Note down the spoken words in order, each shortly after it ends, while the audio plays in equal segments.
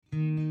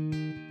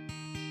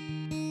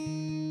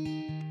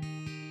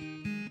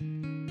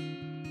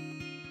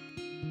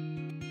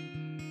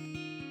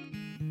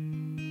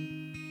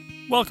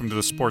Welcome to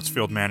the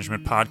SportsField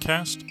Management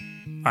Podcast.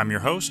 I'm your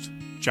host,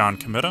 John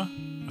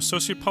Committa,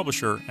 Associate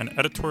Publisher and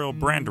Editorial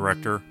Brand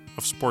Director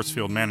of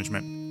SportsField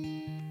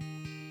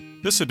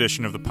Management. This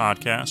edition of the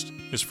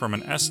podcast is from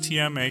an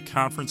STMA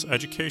Conference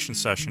education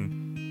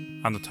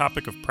session on the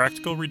topic of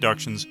practical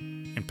reductions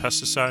in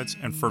pesticides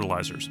and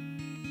fertilizers.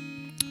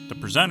 The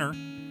presenter,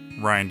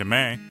 Ryan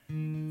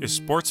DeMay, is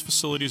Sports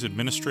Facilities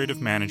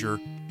Administrative Manager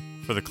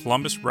for the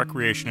Columbus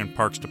Recreation and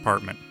Parks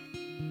Department.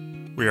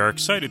 We are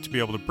excited to be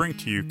able to bring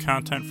to you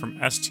content from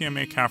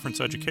STMA Conference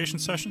education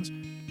sessions,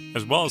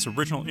 as well as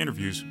original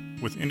interviews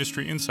with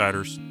industry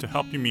insiders to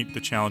help you meet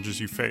the challenges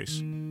you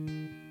face.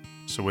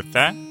 So with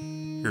that,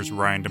 here's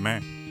Ryan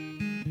DeMay.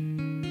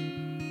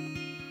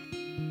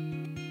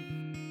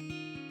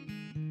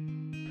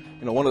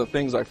 One of the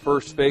things I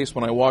first faced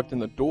when I walked in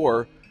the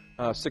door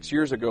 6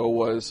 years ago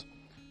was,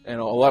 a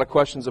lot of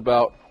questions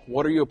about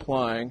what are you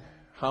applying,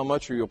 how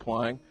much are you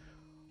applying,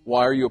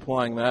 why are you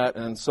applying that,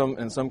 and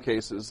in some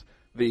cases,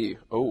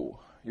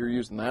 you're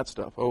using that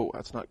stuff,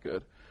 that's not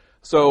good.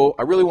 So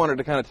I really wanted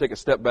to kind of take a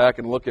step back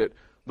and look at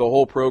the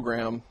whole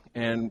program,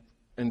 and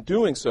in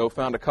doing so,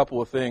 found a couple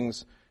of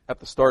things at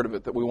the start of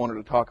it that we wanted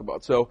to talk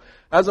about. So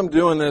as I'm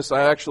doing this,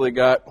 I actually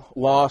got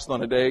lost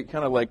on a day,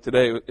 kind of like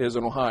today is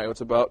in Ohio. It's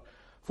about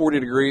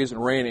 40 degrees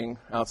and raining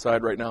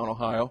outside right now in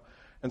Ohio.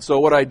 And so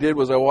what I did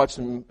was I watched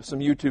some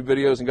YouTube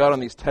videos and got on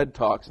these TED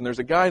Talks. And there's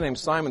a guy named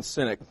Simon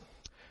Sinek,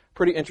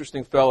 pretty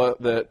interesting fella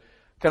that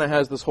kind of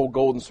has this whole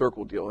golden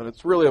circle deal. And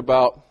it's really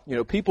about,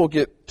 people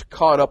get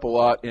caught up a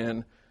lot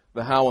in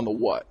the how and the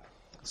what.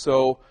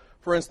 So,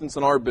 for instance,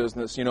 in our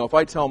business, if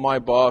I tell my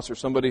boss or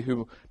somebody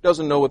who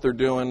doesn't know what they're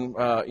doing,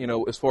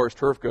 as far as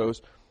turf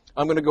goes,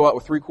 I'm going to go out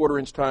with 3/4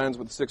 inch tines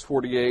with a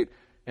 648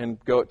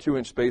 and go at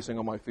 2-inch spacing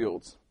on my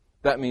fields.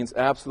 That means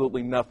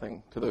absolutely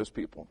nothing to those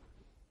people.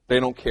 They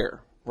don't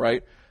care,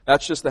 right?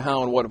 That's just the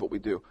how and what of what we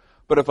do.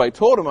 But if I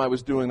told them I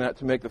was doing that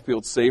to make the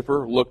field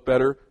safer, look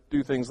better,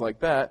 do things like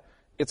that,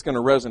 it's going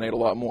to resonate a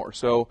lot more.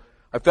 So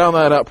I found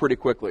that out pretty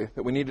quickly,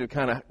 that we needed to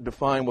kind of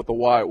define what the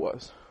why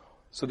was.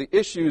 So the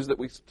issues that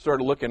we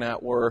started looking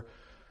at were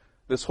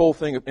this whole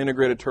thing of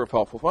integrated turf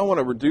health. If I want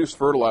to reduce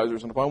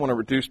fertilizers and if I want to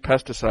reduce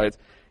pesticides,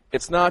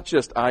 it's not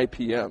just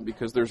IPM,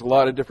 because there's a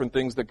lot of different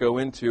things that go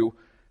into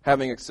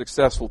having a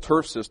successful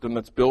turf system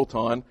that's built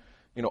on,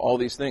 all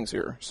these things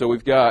here. So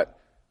we've got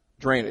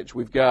drainage,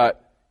 we've got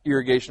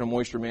irrigation and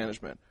moisture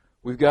management,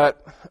 we've got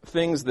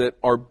things that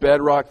are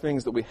bedrock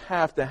things that we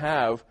have to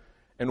have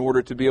in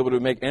order to be able to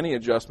make any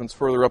adjustments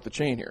further up the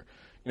chain here.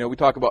 We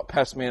talk about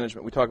pest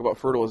management, we talk about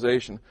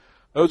fertilization.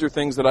 Those are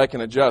things that I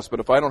can adjust, but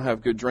if I don't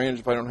have good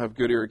drainage, if I don't have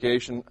good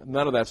irrigation,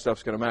 none of that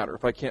stuff's going to matter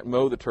if I can't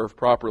mow the turf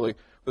properly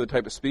for the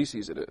type of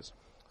species it is.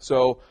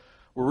 So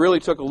we really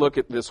took a look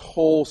at this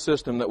whole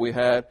system that we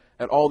had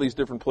at all these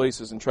different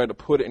places and tried to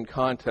put it in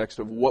context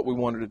of what we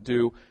wanted to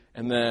do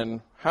and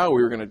then how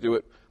we were going to do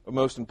it, but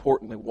most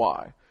importantly,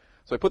 why.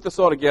 So I put this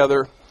all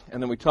together,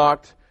 and then we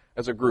talked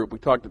as a group. We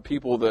talked to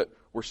people that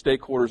were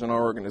stakeholders in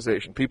our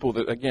organization, people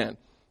that, again,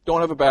 don't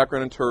have a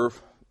background in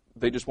turf.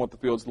 They just want the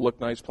fields to look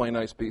nice, play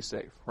nice, be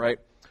safe, right?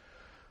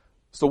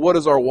 So what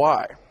is our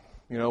why?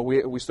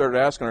 We started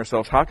asking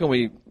ourselves, how can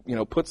we,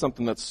 put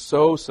something that's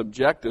so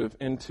subjective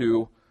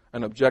into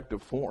an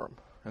objective form?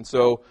 And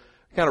so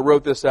I kind of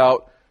wrote this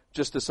out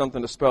just as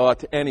something to spell out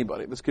to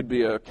anybody. This could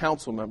be a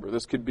council member.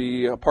 This could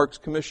be a Parks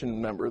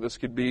Commission member. This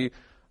could be,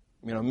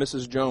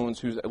 Mrs. Jones,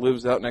 who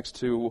lives out next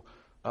to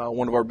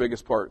one of our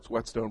biggest parks,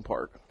 Whetstone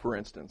Park, for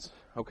instance.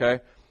 Okay?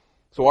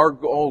 So our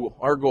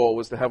goal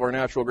was to have our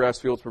natural grass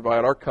fields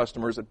provide our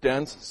customers a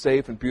dense,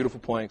 safe, and beautiful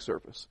playing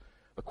surface.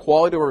 The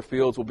quality of our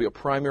fields will be a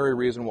primary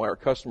reason why our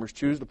customers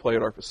choose to play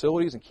at our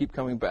facilities and keep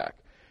coming back.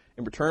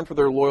 In return for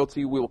their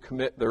loyalty, we will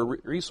commit their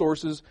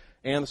resources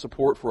and the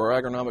support for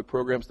our agronomic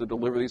programs to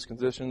deliver these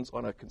conditions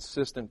on a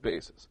consistent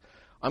basis.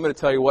 I'm going to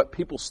tell you what,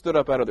 people stood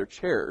up out of their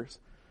chairs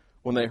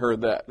when they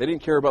heard that. They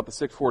didn't care about the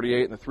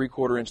 648 and the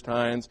 3/4 inch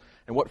tines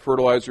and what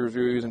fertilizers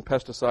you're using,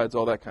 pesticides,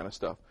 all that kind of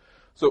stuff.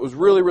 So it was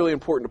really, really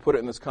important to put it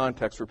in this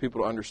context for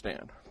people to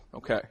understand.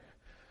 Okay.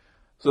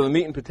 So the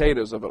meat and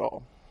potatoes of it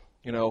all.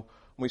 When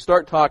we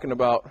start talking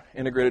about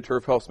integrated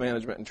turf health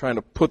management and trying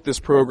to put this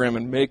program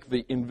and make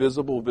the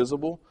invisible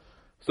visible,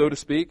 so to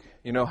speak,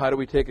 how do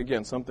we take,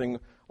 again, something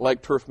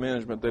like turf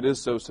management that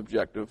is so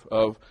subjective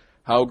of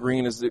how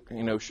green is it,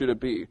 should it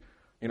be?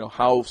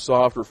 How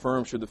soft or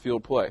firm should the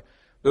field play?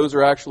 Those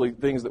are actually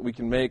things that we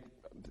can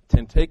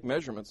take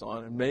measurements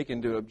on and make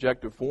into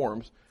objective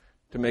forms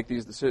to make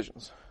these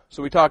decisions.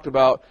 So we talked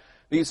about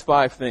these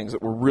 5 things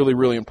that were really,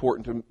 really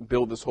important to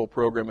build this whole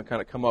program and kind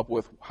of come up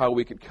with how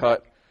we could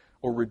cut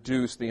or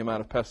reduce the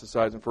amount of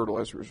pesticides and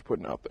fertilizers we're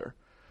putting out there.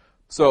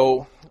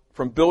 So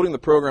from building the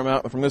program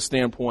out from this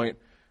standpoint,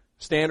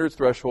 standards,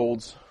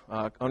 thresholds,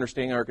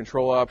 understanding our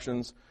control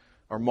options,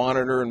 our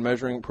monitor and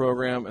measuring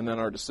program, and then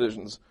our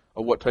decisions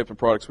of what type of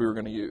products we were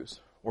going to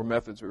use or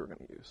methods we were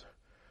going to use.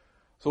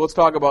 So let's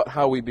talk about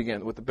how we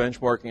begin with the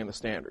benchmarking and the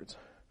standards.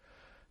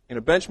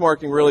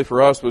 Benchmarking really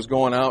for us was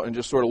going out and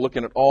just sort of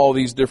looking at all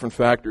these different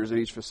factors at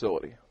each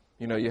facility.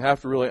 You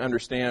have to really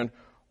understand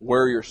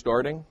where you're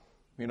starting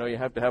You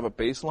have to have a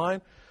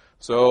baseline.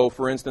 So,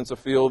 for instance, a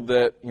field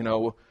that,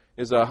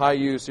 is a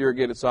high-use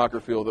irrigated soccer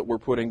field that we're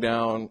putting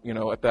down,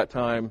 at that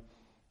time,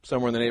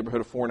 somewhere in the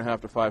neighborhood of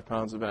 4.5 to 5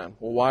 pounds of N.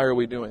 Well, why are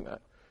we doing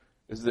that?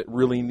 Does it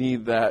really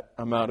need that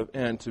amount of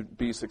N to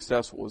be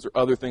successful? Is there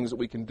other things that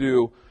we can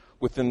do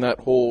within that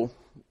whole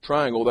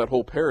triangle, that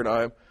whole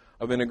paradigm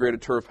of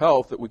integrated turf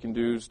health that we can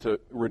do to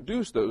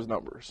reduce those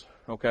numbers?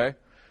 Okay?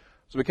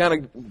 So we kind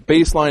of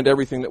baselined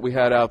everything that we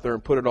had out there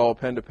and put it all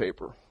pen to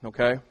paper.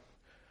 Okay?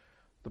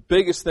 The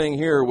biggest thing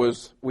here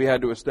was we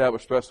had to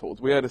establish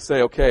thresholds. We had to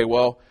say, okay,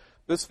 well,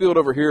 this field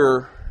over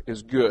here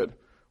is good.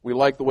 We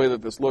like the way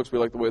that this looks. We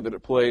like the way that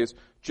it plays,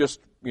 just,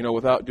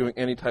 without doing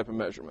any type of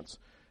measurements.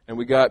 And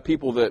we got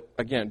people that,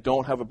 again,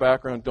 don't have a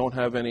background, don't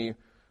have any,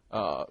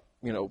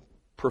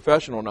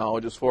 professional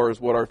knowledge as far as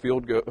what our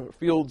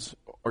fields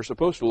are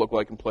supposed to look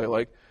like and play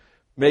like,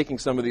 making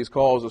some of these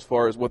calls as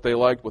far as what they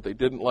liked, what they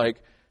didn't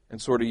like,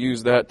 and sort of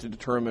use that to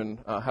determine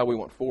how we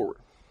went forward.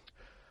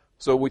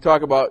 So we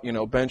talk about,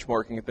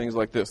 benchmarking and things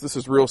like this. This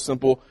is real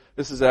simple.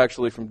 This is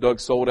actually from Doug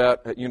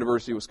Soldat at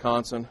University of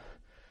Wisconsin,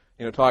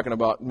 talking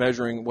about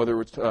measuring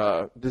whether it's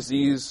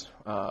disease,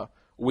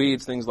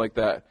 weeds, things like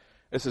that.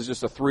 This is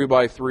just a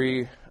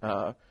 3x3,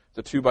 it's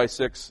a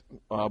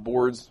 2x6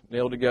 boards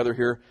nailed together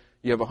here.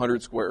 You have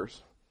 100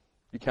 squares.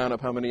 You count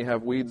up how many you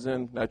have weeds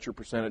in, that's your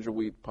percentage of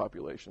weed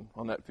population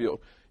on that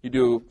field. You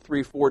do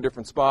 3-4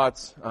 different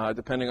spots,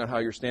 depending on how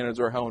your standards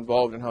are, how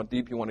involved and how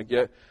deep you want to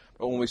get.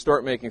 But when we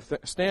start making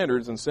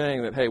standards and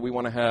saying that, hey, we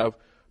want to have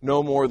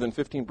no more than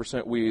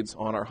 15% weeds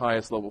on our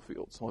highest level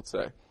fields, let's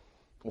say.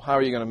 Well, how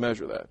are you going to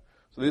measure that?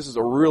 So this is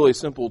a really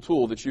simple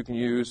tool that you can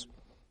use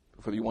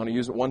if you want to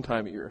use it 1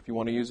 time a year, if you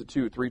want to use it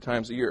 2-3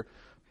 times a year.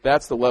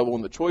 That's the level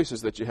and the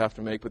choices that you have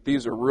to make, but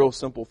these are real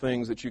simple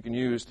things that you can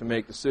use to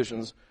make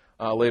decisions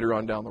later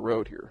on down the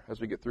road here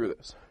as we get through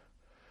this.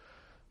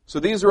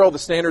 So these are all the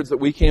standards that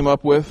we came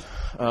up with.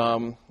 I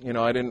don't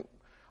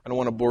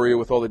want to bore you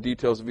with all the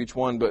details of each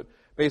one, but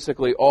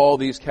basically all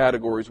these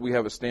categories we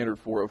have a standard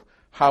for of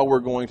how we're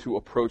going to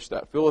approach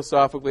that.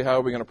 Philosophically, how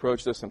are we going to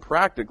approach this? And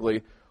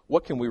practically,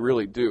 what can we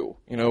really do?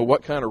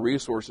 What kind of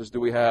resources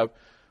do we have,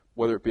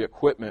 whether it be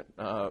equipment,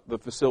 the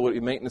facility,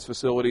 maintenance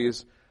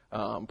facilities,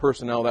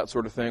 personnel, that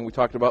sort of thing. We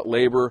talked about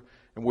labor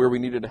and where we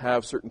needed to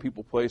have certain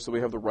people placed so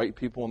we have the right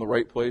people in the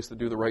right place to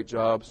do the right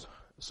jobs,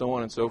 so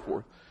on and so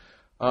forth.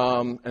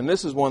 And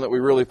this is one that we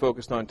really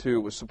focused on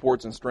too, was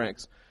supports and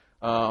strengths.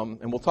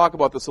 And we'll talk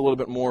about this a little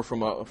bit more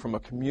from a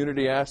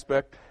community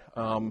aspect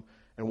and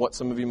what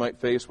some of you might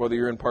face, whether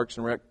you're in Parks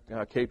and Rec,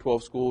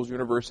 K-12 schools,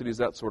 universities,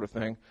 that sort of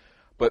thing.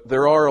 But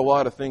there are a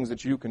lot of things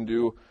that you can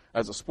do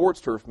as a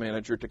sports turf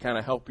manager to kind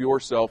of help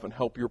yourself and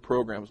help your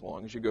programs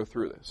along as you go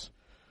through this.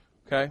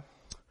 Okay?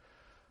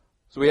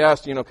 So we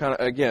asked, kind of,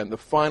 again, the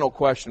final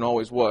question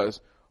always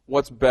was,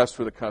 what's best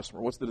for the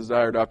customer? What's the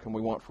desired outcome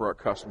we want for our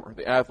customer?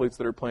 The athletes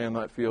that are playing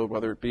that field,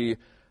 whether it be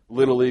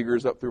little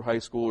leaguers up through high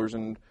schoolers,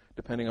 and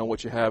depending on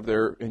what you have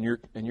there in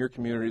your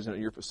communities and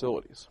at your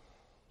facilities.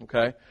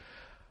 Okay?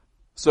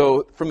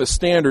 So from the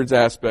standards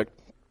aspect,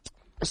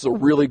 this is a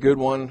really good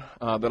one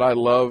that I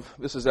love.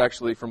 This is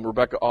actually from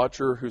Rebecca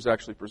Autcher, who's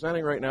actually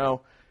presenting right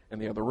now in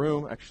the other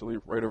room, actually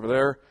right over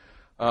there.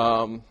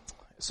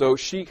 So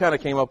she kind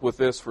of came up with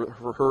this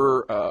for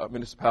her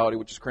municipality,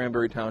 which is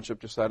Cranberry Township,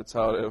 just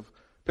outside of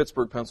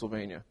Pittsburgh,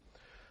 Pennsylvania.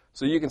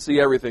 So you can see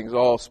everything's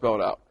all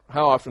spelled out.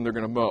 How often they're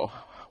going to mow,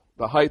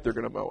 the height they're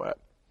going to mow at,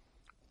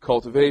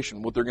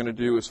 cultivation, what they're going to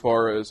do as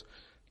far as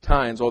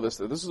tines, all this.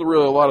 This is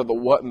really a lot of the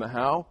what and the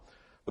how.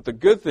 But the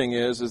good thing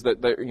is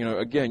that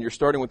again, you're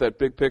starting with that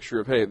big picture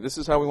of, hey, this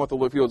is how we want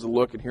the fields to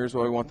look, and here's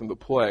how we want them to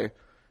play.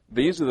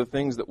 These are the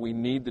things that we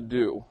need to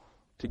do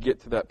to get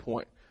to that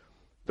point.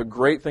 The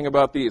great thing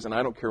about these, and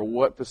I don't care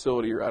what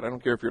facility you're at, I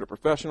don't care if you're at a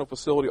professional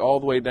facility all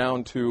the way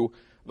down to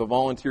the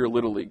volunteer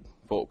Little League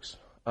folks.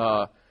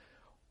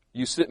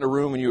 You sit in a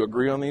room and you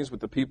agree on these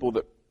with the people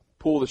that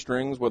pull the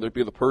strings, whether it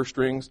be the purse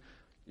strings,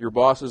 your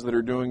bosses that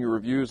are doing your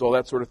reviews, all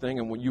that sort of thing,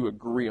 and when you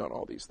agree on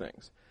all these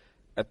things.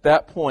 At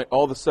that point,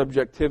 all the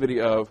subjectivity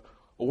of,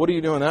 well, what are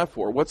you doing that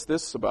for? What's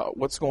this about?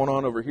 What's going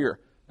on over here?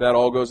 That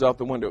all goes out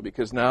the window,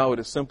 because now it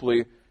is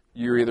simply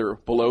you're either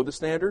below the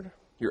standard,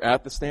 you're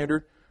at the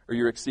standard, or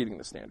you're exceeding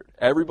the standard.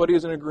 Everybody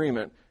is in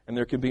agreement, and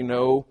there can be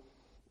no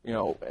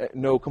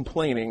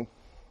complaining,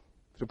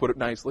 to put it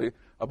nicely,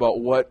 about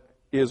what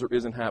is or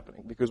isn't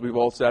happening, because we've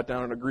all sat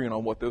down and agreed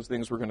on what those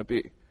things were going to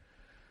be.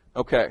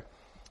 Okay,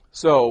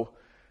 so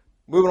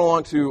moving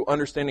along to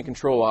understanding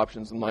control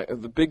options, and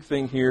the big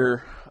thing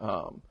here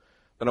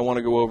that I want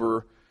to go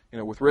over,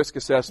 with risk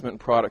assessment and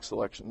product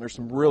selection. There's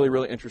some really,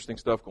 really interesting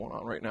stuff going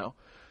on right now.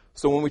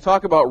 So when we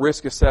talk about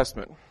risk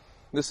assessment,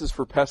 this is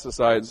for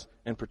pesticides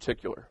in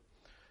particular.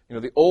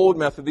 The old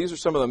method, these are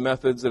some of the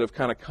methods that have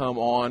kind of come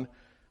on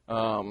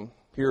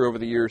here over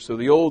the years. So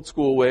the old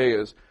school way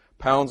is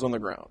pounds on the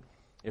ground.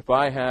 If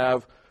I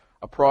have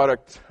a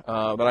product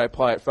that I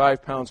apply at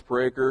 5 pounds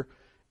per acre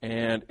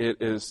and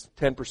it is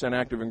 10%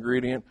 active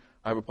ingredient,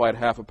 I've applied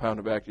half a pound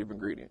of active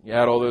ingredient. You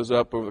add all those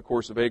up over the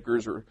course of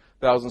acres or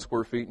 1,000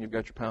 square feet and you've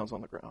got your pounds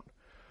on the ground.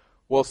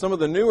 Well, some of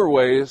the newer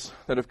ways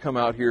that have come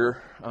out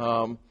here,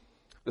 the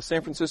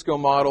San Francisco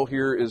model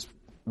here is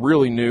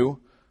really new.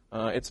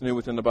 It's new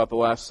within about the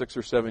last 6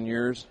 or 7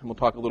 years, and we'll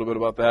talk a little bit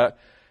about that.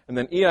 And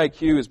then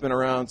EIQ has been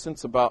around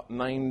since about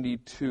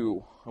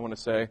 92, I want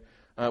to say.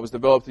 It was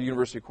developed at the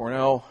University of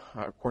Cornell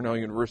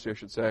University, I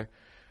should say,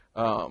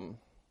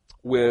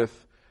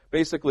 with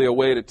basically a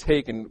way to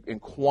take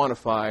and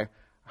quantify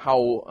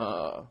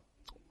how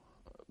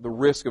the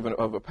risk of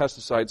a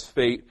pesticide's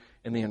fate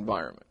in the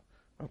environment.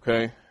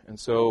 Okay, and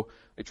so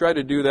they tried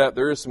to do that.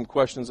 There is some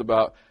questions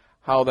about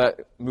how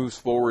that moves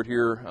forward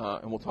here,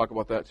 and we'll talk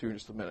about that too in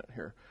just a minute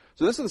here.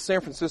 So this is the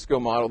San Francisco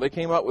model. They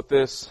came out with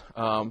this.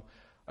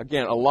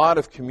 Again, a lot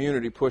of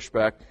community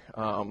pushback,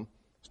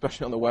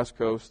 especially on the West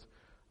Coast,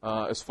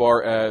 as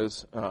far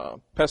as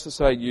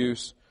pesticide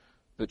use,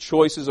 the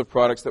choices of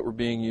products that were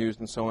being used,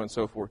 and so on and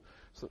so forth.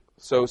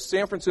 So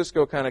San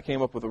Francisco kind of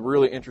came up with a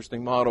really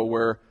interesting model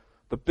where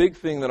the big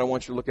thing that I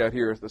want you to look at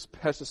here is this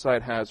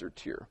pesticide hazard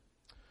tier.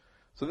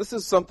 So this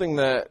is something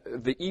that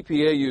the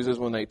EPA uses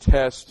when they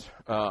test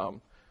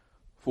for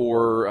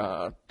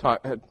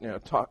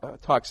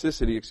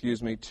toxicity,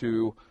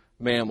 to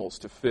mammals,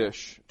 to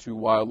fish, to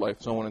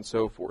wildlife, so on and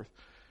so forth.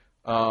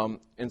 And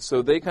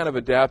so they kind of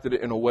adapted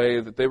it in a way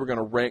that they were going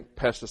to rank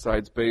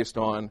pesticides based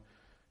on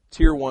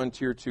Tier 1,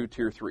 Tier 2,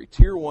 Tier 3.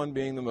 Tier 1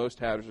 being the most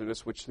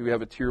hazardous, which we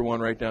have a Tier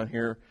 1 right down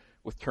here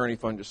with Turney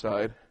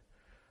fungicide.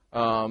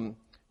 And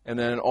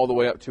then all the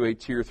way up to a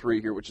Tier 3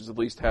 here, which is the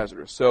least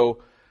hazardous.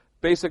 So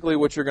basically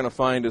what you're going to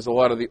find is a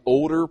lot of the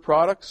older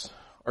products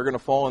are going to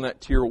fall in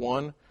that Tier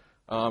 1,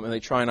 and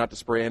they try not to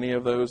spray any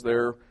of those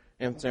there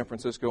in San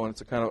Francisco, and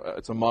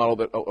it's a model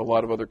that a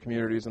lot of other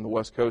communities in the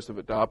West Coast have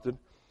adopted.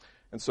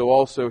 And so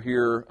also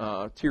here,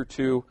 Tier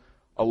 2,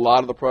 a lot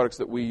of the products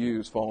that we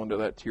use fall into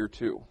that Tier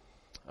 2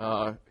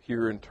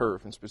 here in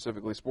turf, and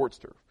specifically sports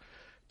turf.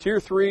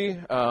 Tier 3,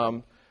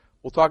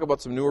 we'll talk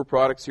about some newer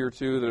products here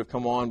too that have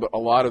come on, but a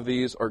lot of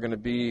these are going to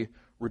be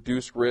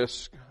reduced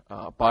risk,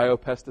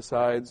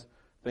 biopesticides,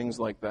 things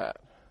like that.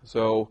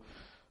 So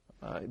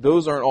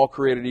those aren't all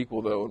created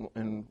equal though,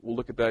 and we'll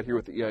look at that here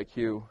with the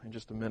EIQ in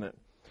just a minute.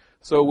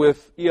 So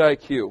with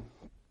EIQ,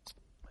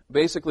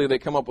 basically they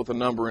come up with a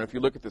number, and if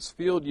you look at this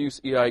field use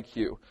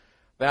EIQ,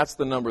 that's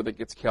the number that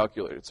gets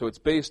calculated. So it's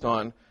based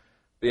on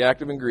the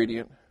active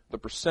ingredient, the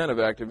percent of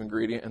active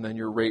ingredient, and then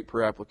your rate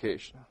per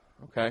application.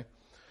 Okay?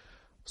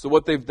 So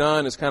what they've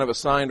done is kind of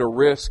assigned a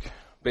risk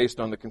based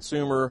on the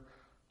consumer,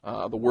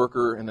 the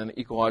worker, and then the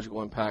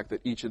ecological impact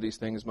that each of these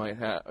things might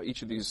have,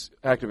 each of these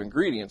active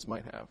ingredients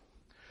might have.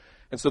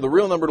 And so the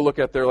real number to look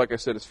at there, like I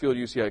said, is field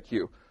use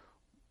EIQ.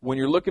 When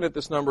you're looking at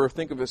this number,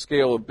 think of a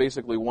scale of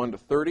basically 1 to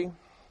 30.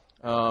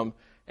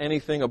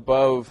 Anything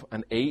above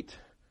an 8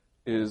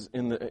 is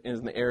in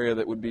the area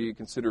that would be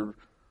considered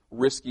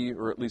risky,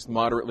 or at least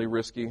moderately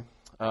risky.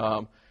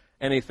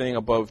 Anything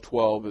above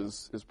 12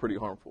 is pretty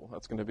harmful.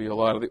 That's going to be a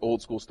lot of the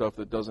old school stuff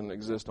that doesn't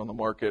exist on the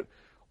market,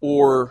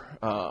 or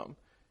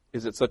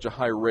is at such a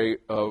high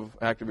rate of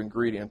active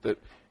ingredient that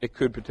it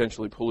could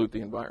potentially pollute the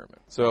environment.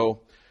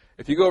 So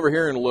if you go over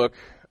here and look,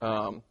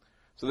 so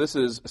this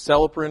is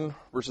acelepryn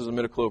versus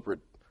imidacloprid,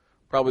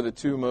 probably the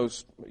two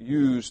most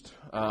used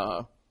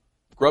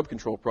grub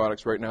control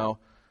products right now,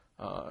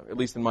 at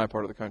least in my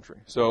part of the country.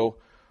 So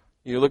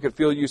you look at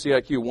field use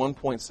EIQ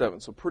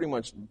 1.7, so pretty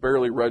much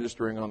barely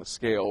registering on the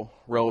scale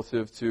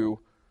relative to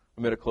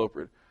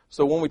imidacloprid.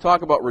 So when we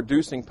talk about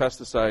reducing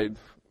pesticide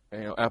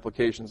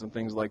applications and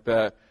things like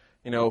that,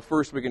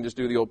 first we can just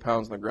do the old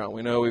pounds on the ground.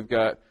 We know we've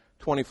got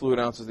 20 fluid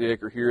ounces the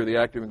acre here. The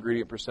active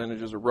ingredient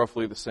percentages are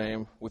roughly the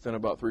same, within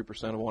about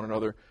 3% of one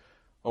another.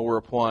 We're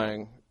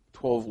applying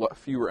 12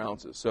 fewer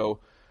ounces.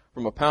 So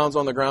from a pounds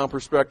on the ground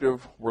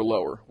perspective, we're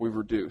lower. We've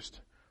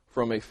reduced.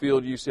 From a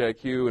field use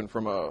EIQ and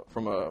from a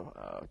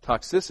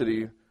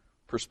toxicity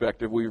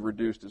perspective, we've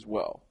reduced as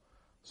well.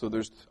 So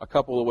there's a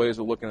couple of ways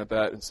of looking at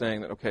that and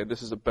saying that, okay,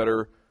 this is a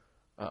better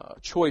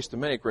choice to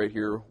make right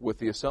here with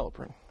the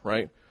acelepryn,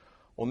 right?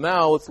 Well,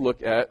 now let's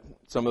look at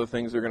some of the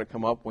things that are going to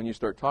come up when you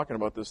start talking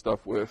about this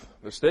stuff with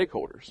the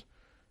stakeholders.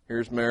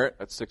 Here's merit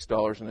at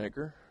 $6 an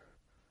acre.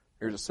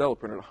 Here's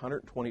acelepryn at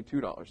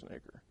 $122 an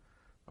acre.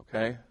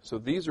 Okay, so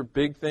these are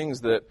big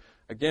things that,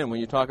 again, when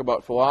you talk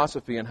about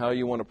philosophy and how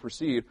you want to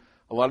proceed,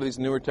 a lot of these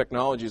newer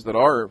technologies that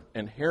are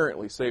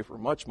inherently safer,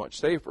 much, much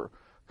safer,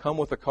 come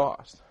with a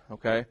cost.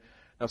 Okay,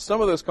 now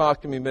some of those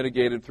costs can be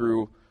mitigated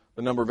through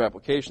the number of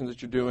applications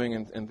that you're doing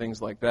and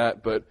things like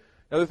that. But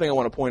the other thing I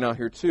want to point out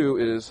here too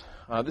is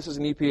this is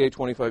an EPA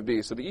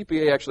 25B. So the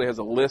EPA actually has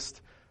a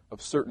list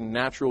of certain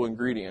natural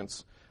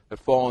ingredients that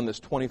fall on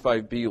this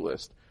 25B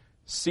list.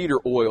 Cedar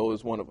oil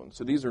is one of them.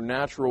 So these are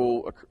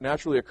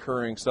naturally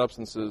occurring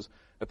substances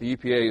that the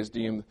EPA has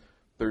deemed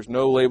there's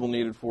no label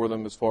needed for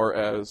them as far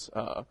as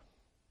a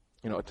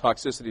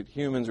toxicity to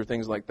humans or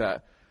things like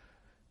that.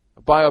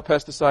 A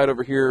biopesticide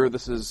over here,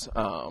 this is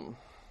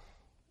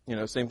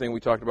same thing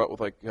we talked about with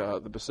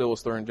the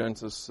Bacillus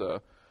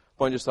thuringiensis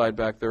fungicide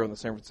back there on the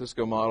San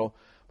Francisco model.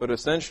 But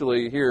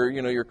essentially here,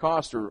 your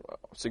costs are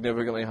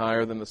significantly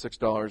higher than the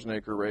 $6 an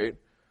acre rate,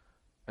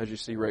 as you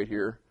see right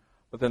here.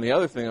 But then the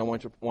other thing I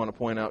want to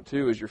point out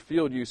too is your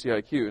field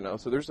UCIQ. Now,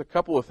 so there's a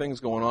couple of things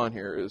going on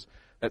here. Is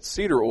that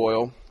cedar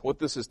oil, what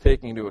this is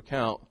taking into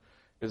account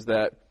is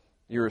that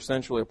you're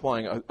essentially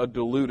applying a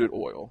diluted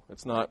oil.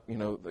 It's not,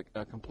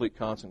 a complete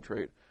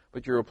concentrate,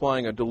 but you're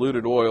applying a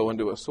diluted oil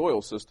into a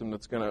soil system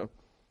that's going to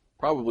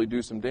probably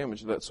do some damage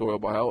to that soil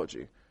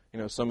biology.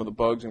 Some of the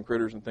bugs and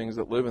critters and things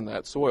that live in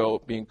that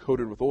soil being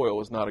coated with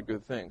oil is not a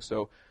good thing.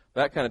 So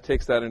that kind of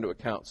takes that into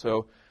account.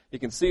 So you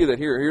can see that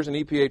here's an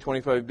EPA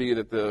 25B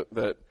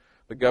that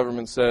the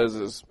government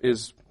says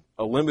is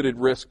a limited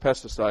risk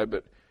pesticide,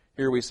 but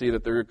here we see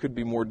that there could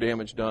be more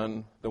damage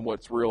done than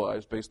what's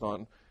realized based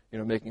on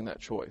making that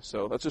choice.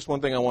 So that's just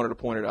one thing I wanted to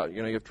point it out.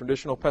 You have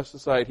traditional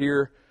pesticide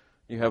here,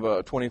 you have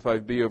a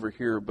 25B over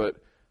here, but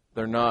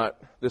they're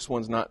not. This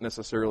one's not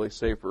necessarily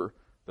safer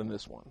than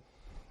this one.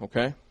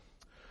 Okay.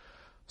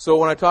 So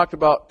when I talked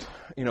about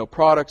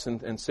products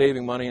and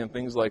saving money and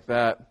things like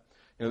that,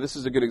 this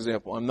is a good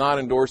example. I'm not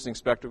endorsing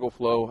spectacle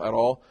flow at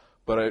all,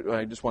 but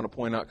I just want to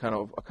point out kind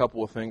of a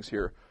couple of things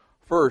here.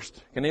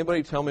 First, can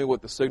anybody tell me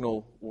what the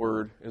signal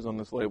word is on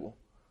this label?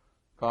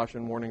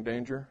 Caution, warning,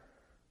 danger?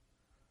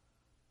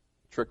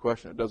 Trick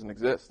question. It doesn't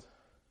exist.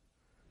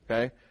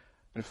 Okay?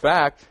 In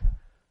fact,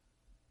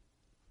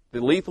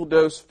 the lethal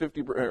dose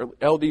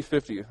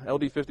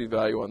LD50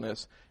 value on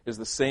this is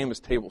the same as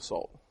table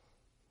salt.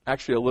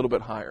 Actually, a little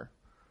bit higher.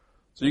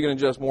 So you can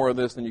ingest more of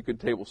this than you could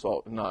table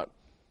salt and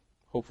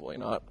hopefully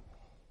not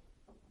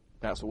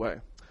pass away.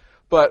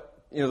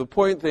 But the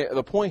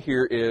point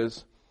here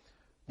is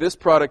this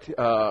product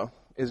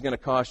is going to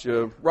cost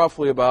you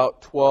roughly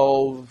about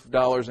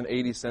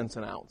 $12.80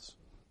 an ounce.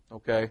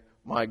 Okay,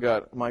 my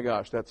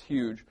gosh, that's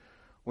huge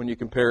when you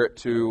compare it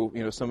to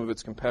some of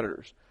its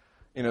competitors.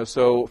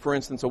 So for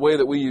instance, a way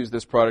that we use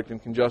this product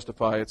and can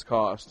justify its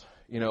cost.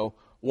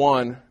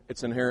 One,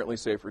 it's inherently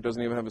safer. It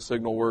doesn't even have a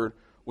signal word.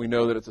 We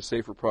know that it's a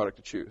safer product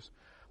to choose.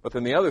 But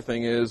then the other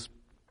thing is,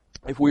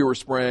 if we were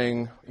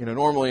spraying,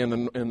 normally in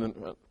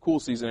the cool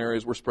season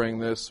areas, we're spraying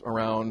this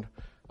around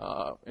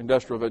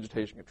industrial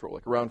vegetation control,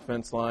 like around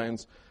fence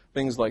lines,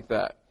 things like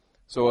that.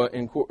 So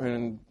in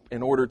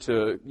order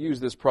to use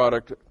this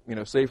product,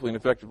 safely and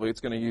effectively,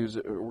 we're going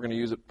to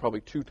use it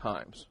probably 2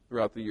 times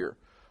throughout the year,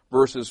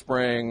 versus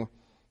spraying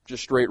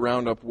just straight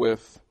Roundup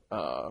with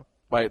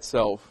by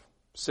itself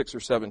 6 or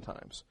 7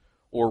 times,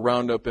 or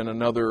Roundup in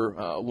another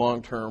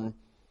long-term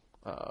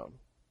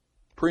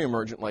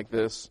pre-emergent like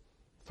this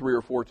 3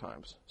 or 4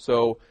 times.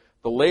 So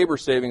the labor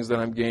savings that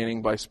I'm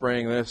gaining by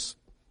spraying this,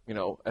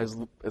 as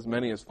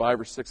many as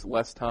 5 or 6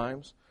 less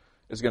times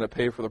is going to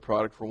pay for the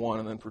product, for one.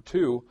 And then for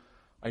 2,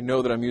 I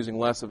know that I'm using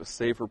less of a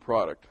safer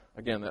product.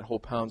 Again, that whole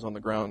pounds on the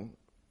ground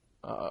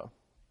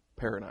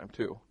paradigm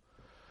too.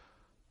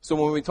 So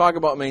when we talk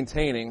about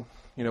maintaining,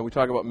 we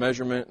talk about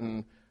measurement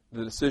and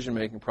the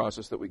decision-making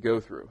process that we go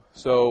through.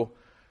 So,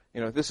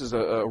 this is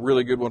a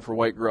really good one for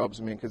white grubs,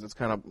 because it's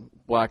kind of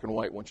black and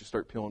white once you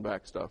start peeling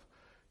back stuff.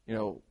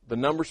 The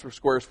numbers per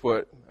square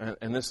foot,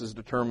 and this is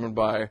determined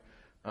by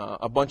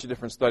a bunch of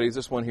different studies.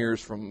 This one here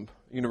is from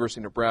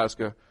University of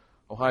Nebraska.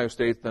 Ohio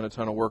State's done a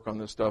ton of work on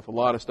this stuff, a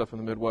lot of stuff in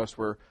the Midwest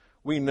where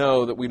we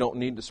know that we don't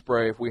need to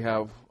spray if we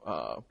have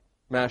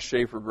mass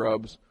Schaefer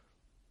grubs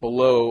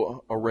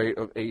below a rate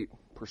of 8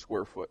 per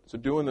square foot. So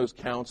doing those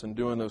counts and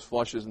doing those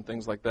flushes and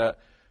things like that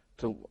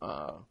to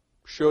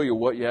show you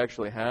what you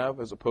actually have,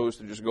 as opposed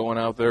to just going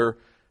out there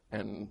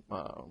and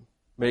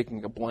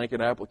making a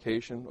blanket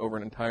application over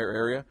an entire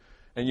area.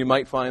 And you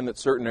might find that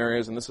certain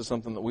areas, and this is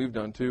something that we've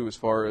done too, as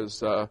far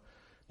as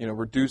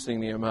reducing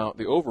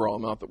the overall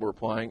amount that we're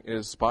applying,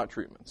 is spot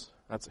treatments.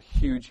 That's a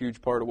huge,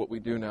 huge part of what we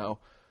do now,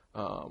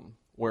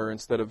 where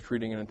instead of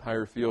treating an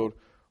entire field,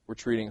 we're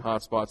treating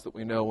hot spots that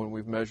we know when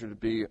we've measured to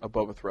be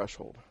above a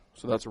threshold.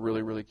 So that's a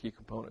really, really key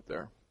component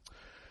there.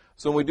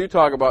 So when we do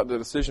talk about the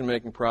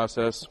decision-making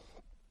process,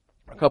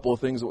 a couple of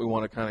things that we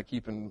want to kind of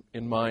keep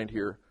in mind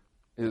here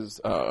is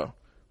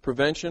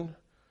prevention.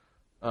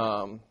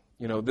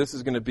 This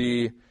is going to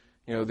be,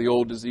 the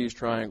old disease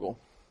triangle.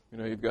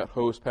 You've got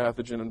host,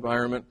 pathogen,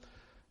 environment.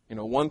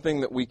 One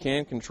thing that we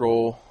can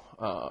control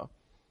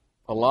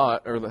a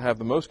lot, or have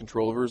the most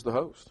control over, is the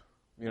host.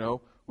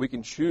 We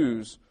can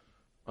choose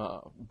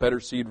better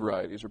seed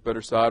varieties or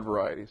better sod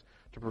varieties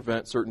to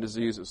prevent certain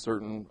diseases,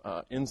 certain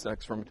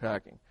insects from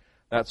attacking,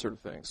 that sort of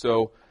thing.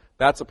 So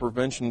that's a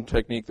prevention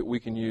technique that we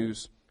can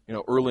use,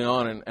 early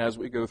on, and as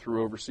we go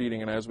through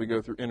overseeding and as we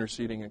go through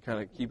interseeding and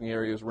kind of keeping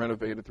areas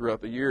renovated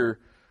throughout the year,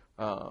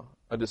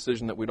 a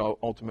decision that we'd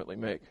ultimately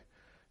make.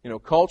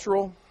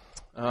 Cultural.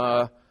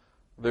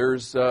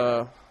 There's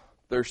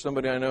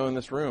somebody I know in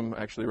this room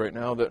actually right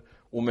now that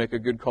will make a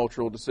good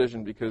cultural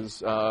decision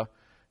because a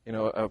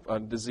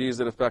disease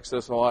that affects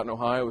us a lot in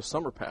Ohio is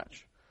summer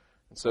patch.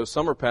 And so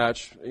summer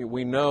patch,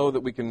 we know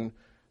that we can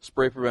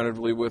spray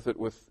preventatively with it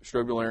with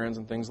strobilurins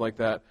and things like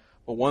that.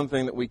 But one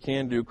thing that we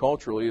can do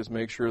culturally is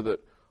make sure that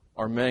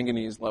our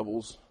manganese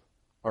levels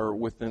are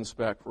within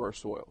spec for our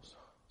soils.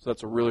 So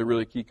that's a really,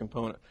 really key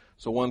component.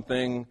 So one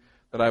thing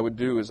that I would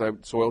do is I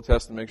would soil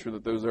test and make sure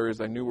that those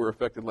areas I knew were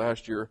affected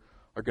last year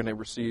are going to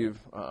receive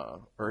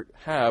or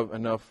have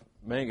enough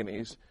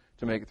manganese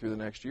to make it through the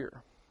next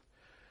year.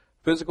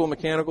 Physical and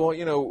mechanical,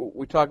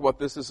 we talk about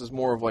this is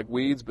more of like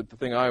weeds, but the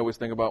thing I always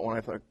think about when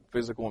I think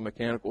physical and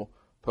mechanical,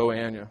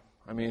 poanya.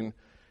 I mean,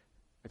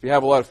 if you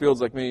have a lot of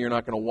fields like me, you're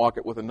not going to walk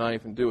it with a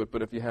knife and do it,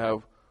 but if you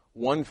have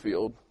one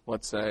field,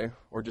 let's say,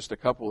 or just a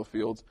couple of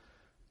fields,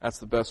 that's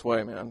the best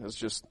way, man, is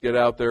just get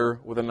out there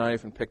with a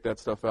knife and pick that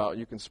stuff out.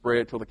 You can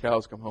spray it till the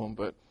cows come home,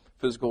 but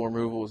physical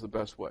removal is the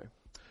best way.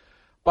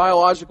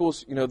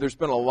 Biologicals, there's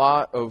been a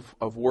lot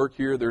of work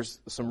here. There's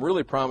some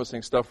really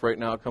promising stuff right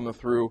now coming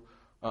through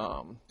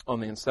on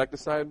the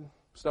insecticide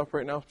stuff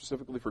right now,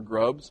 specifically for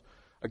grubs.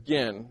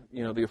 Again,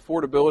 the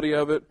affordability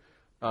of it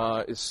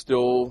is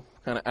still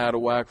kind of out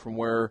of whack from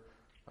where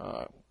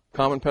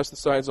common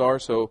pesticides are,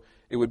 so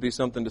it would be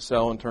something to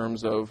sell in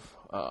terms of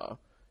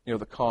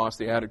the cost,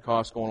 the added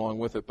cost going along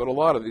with it. But a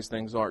lot of these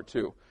things are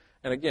too.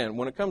 And again,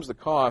 when it comes to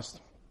cost,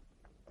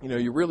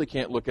 you really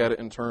can't look at it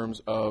in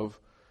terms of,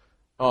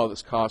 oh,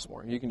 this costs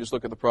more. You can just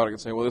look at the product and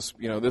say, well,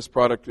 this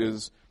product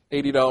is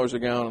 $80 a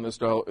gallon, and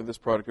this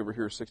product over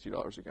here is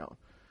 $60 a gallon.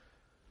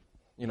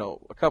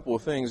 A couple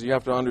of things. You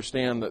have to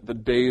understand that the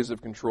days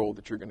of control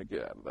that you're going to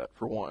get out of that,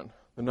 for one.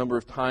 The number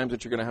of times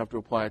that you're going to have to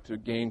apply it to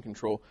gain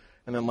control.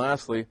 And then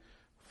lastly,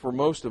 for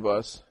most of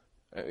us,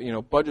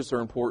 budgets are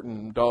important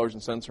and dollars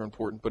and cents are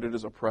important, but it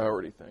is a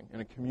priority thing.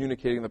 And in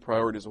communicating the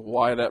priorities of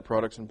why that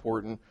product's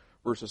important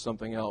versus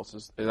something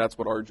else, that's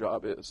what our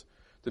job is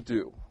to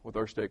do with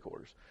our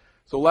stakeholders.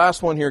 So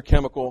last one here,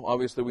 chemical.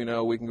 Obviously we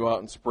know we can go out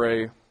and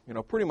spray,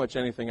 pretty much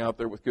anything out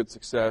there with good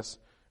success.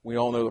 We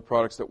all know the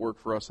products that work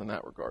for us in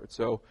that regard.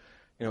 So,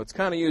 it's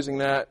kind of using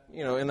that,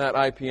 in that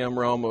IPM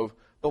realm of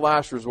the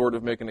last resort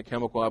of making a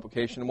chemical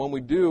application. And when we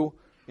do,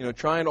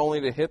 trying only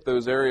to hit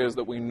those areas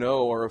that we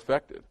know are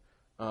affected.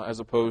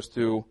 As opposed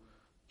to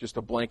just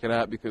a blanket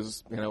at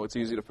because, it's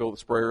easy to fill the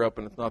sprayer up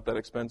and it's not that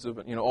expensive.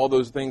 And, all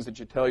those things that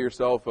you tell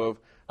yourself of,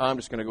 I'm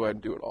just going to go ahead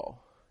and do it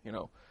all.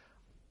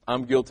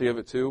 I'm guilty of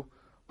it too.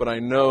 But I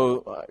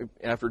know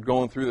after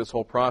going through this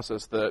whole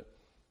process that,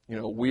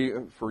 we,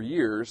 for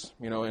years,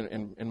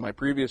 in my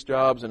previous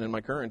jobs and in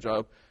my current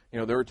job,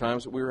 there were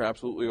times that we were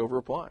absolutely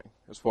over-applying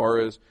as far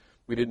as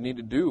we didn't need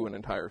to do an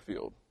entire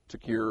field to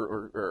cure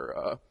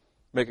or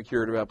make a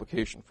curative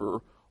application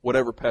for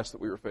whatever pest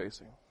that we were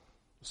facing.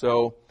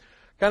 So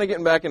kind of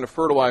getting back into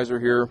fertilizer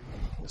here.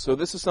 So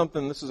this is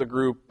a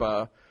group,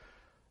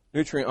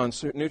 Nutrient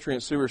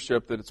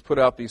Stewardship, that it's put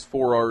out these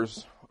 4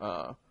 Rs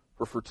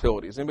for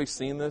fertility. Has anybody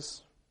seen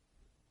this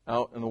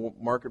out in the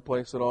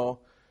marketplace at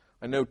all?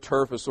 I know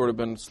turf has sort of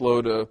been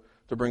slow to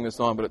bring this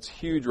on, but it's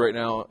huge right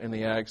now in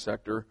the ag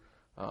sector.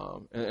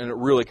 And it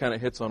really kind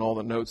of hits on all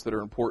the notes that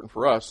are important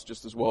for us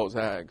just as well as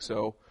ag.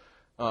 So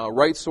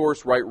right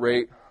source, right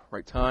rate,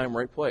 right time,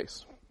 right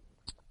place.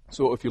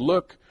 So if you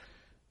look,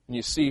 and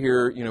you see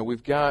here,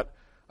 we've got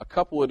a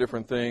couple of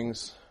different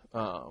things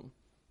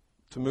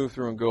to move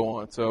through and go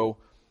on. So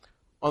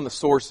on the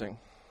sourcing,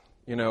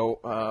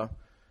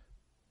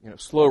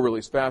 slow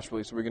release, fast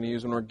release. Are we going to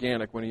use an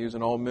organic? We're going to use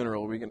an all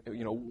mineral.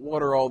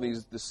 What are all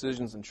these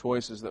decisions and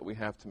choices that we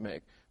have to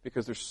make?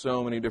 Because there's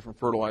so many different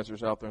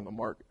fertilizers out there in the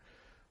market.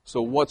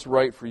 So what's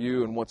right for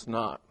you and what's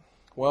not?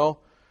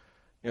 Well,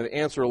 the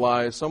answer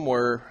lies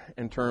somewhere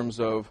in terms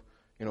of,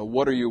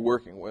 what are you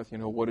working with?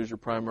 What is your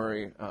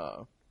primary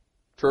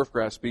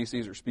turfgrass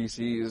species or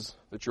species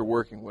that you're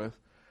working with?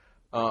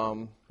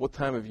 What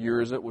time of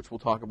year is it, which we'll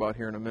talk about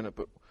here in a minute.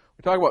 But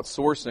we talk about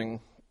sourcing.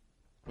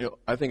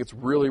 I think it's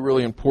really,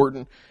 really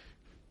important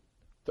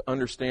to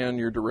understand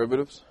your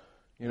derivatives.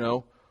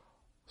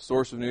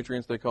 Source of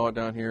nutrients, they call it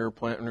down here,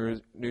 plant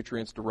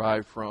nutrients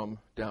derived from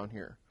down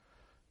here.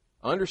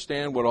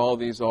 Understand what all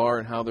these are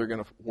and how they're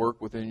going to work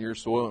within your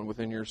soil and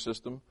within your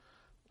system.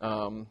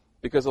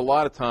 Because a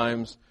lot of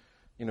times,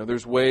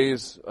 there's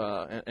ways,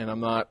 and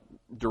I'm not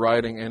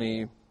deriding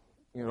any,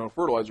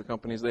 fertilizer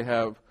companies. They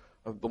have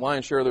the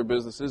lion's share of their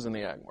business is in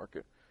the ag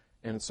market.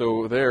 And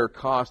so their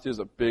cost is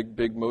a big,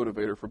 big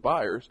motivator for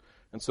buyers.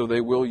 And so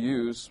they will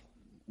use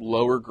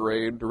lower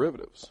grade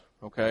derivatives,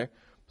 okay?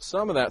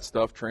 Some of that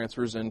stuff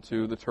transfers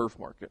into the turf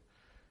market.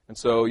 And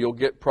so you'll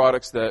get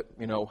products that,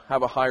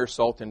 have a higher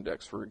salt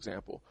index, for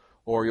example.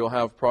 Or you'll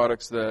have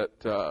products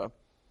that,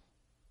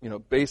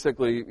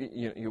 basically,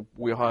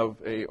 we'll have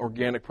a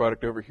organic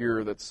product over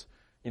here that's,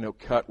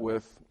 cut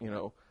with,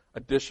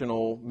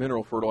 additional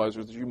mineral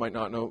fertilizers that you might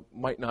not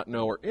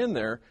know are in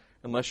there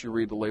unless you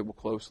read the label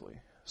closely.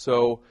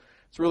 So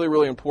it's really,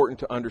 really important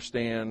to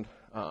understand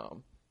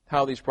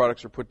how these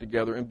products are put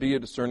together and be a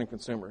discerning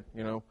consumer.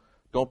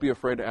 Don't be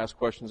afraid to ask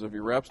questions of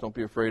your reps. Don't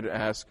be afraid to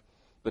ask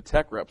the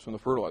tech reps from the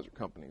fertilizer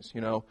companies.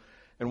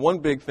 And one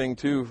big thing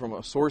too, from a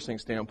sourcing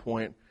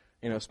standpoint,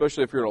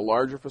 especially if you're at a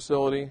larger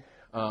facility,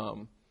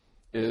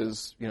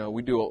 is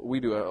we do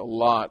a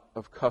lot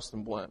of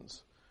custom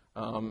blends.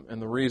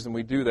 And the reason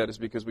we do that is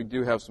because we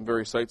do have some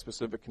very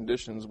site-specific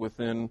conditions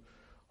within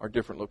our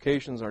different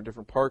locations, our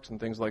different parks and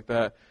things like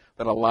that,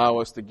 that allow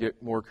us to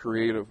get more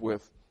creative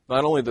with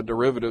not only the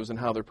derivatives and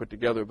how they're put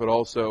together, but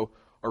also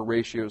our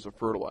ratios of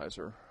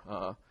fertilizer.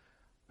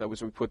 that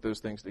was we put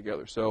those things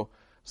together. So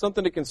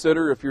something to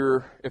consider if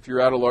you're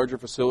at a larger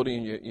facility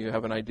and you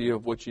have an idea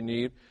of what you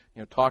need.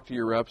 Talk to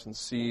your reps and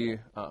see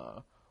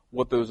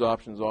what those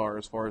options are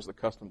as far as the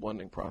custom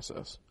blending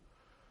process.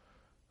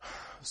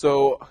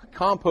 So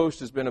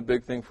compost has been a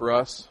big thing for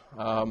us.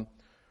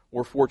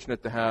 We're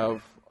fortunate to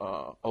have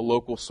a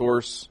local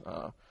source.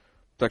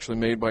 It's actually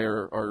made by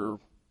our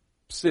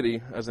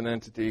city as an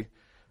entity.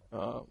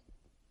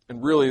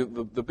 And really,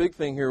 the big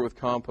thing here with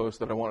compost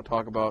that I want to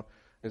talk about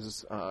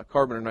is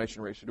carbon to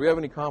nitrogen ratio. Do we have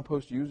any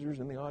compost users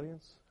in the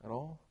audience at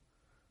all?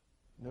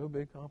 No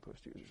big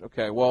compost users.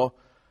 Okay, well,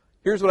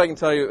 here's what I can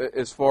tell you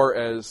as far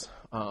as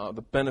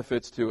the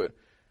benefits to it.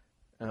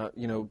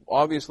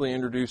 Obviously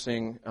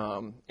introducing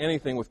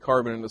anything with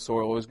carbon in the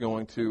soil is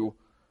going to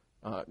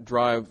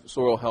drive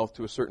soil health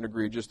to a certain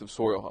degree, just of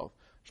soil health.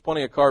 There's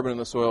plenty of carbon in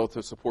the soil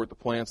to support the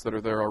plants that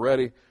are there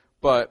already,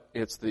 but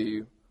it's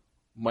the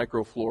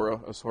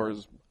microflora, as far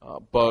as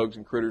bugs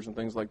and critters and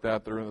things like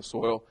that are in the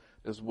soil,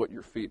 is what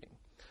you're feeding.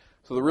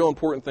 So the real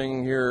important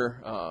thing here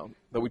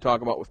that we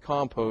talk about with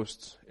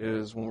composts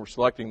is when we're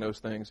selecting those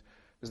things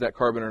is that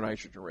carbon or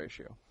nitrogen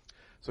ratio.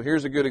 So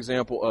here's a good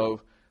example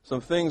of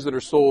some things that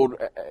are sold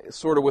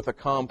sort of with a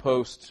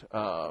compost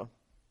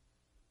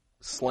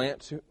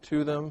slant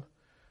to them,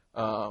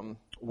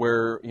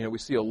 where we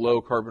see a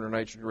low carbon or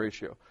nitrogen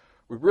ratio.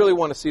 We really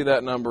want to see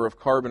that number of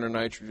carbon or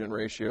nitrogen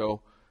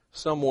ratio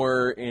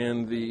somewhere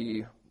in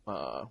the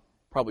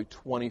probably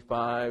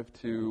 25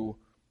 to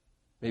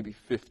maybe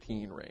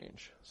 15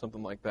 range,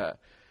 something like that.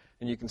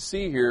 And you can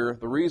see here,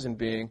 the reason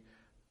being,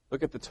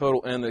 look at the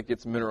total N that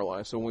gets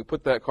mineralized. So when we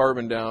put that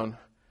carbon down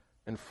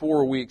in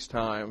 4 weeks'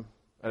 time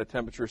at a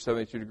temperature of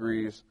 72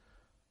 degrees,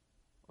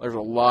 there's a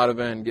lot of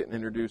N getting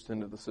introduced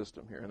into the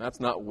system here. And that's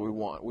not what we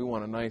want. We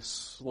want a nice,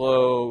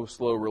 slow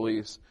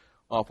release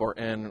off our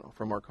N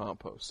from our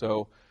compost.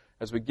 So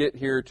as we get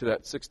here to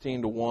that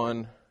 16 to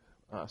 1,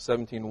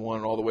 17 to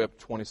 1, all the way up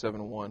to 27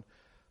 to 1,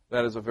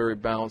 that is a very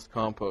balanced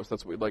compost.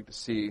 That's what we'd like to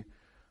see.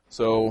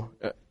 So,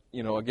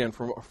 again,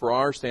 for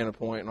our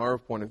standpoint and our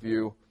point of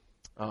view,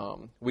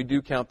 we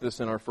do count this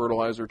in our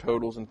fertilizer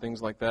totals and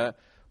things like that,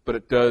 but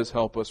it does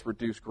help us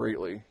reduce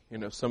greatly,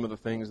 some of the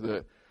things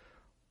that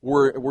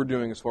we're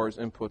doing as far as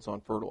inputs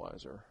on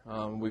fertilizer.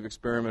 We've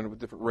experimented with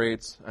different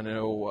rates. I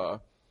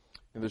know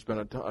there's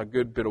been a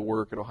good bit of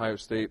work at Ohio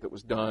State that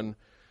was done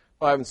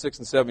 5 and 6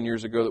 and 7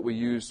 years ago that we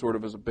used sort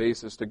of as a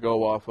basis to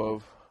go off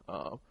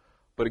of.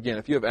 But again,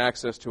 if you have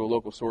access to a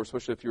local source,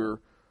 especially if you're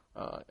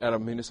at a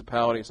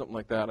municipality or something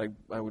like that,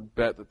 I would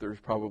bet that there's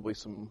probably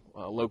some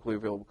locally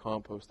available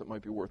compost that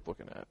might be worth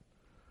looking at.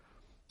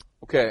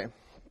 Okay,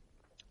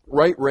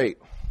 right rate.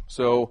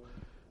 So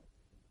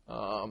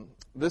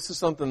this is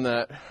something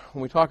that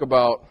when we talk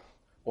about,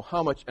 well,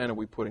 how much N are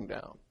we putting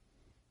down,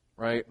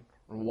 right,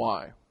 and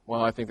why?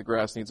 Well, I think the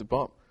grass needs a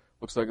bump.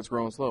 Looks like it's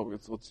growing slow.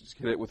 Let's just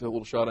hit it with a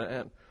little shot of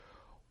N.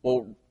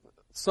 Well,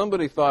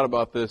 somebody thought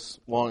about this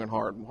long and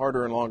hard,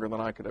 harder and longer than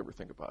I could ever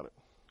think about it.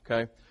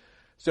 Okay,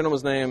 this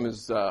gentleman's name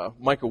is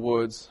Micah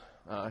Woods.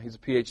 He's a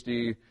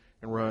PhD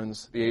and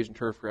runs the Asian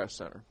Turfgrass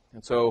Center.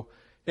 And so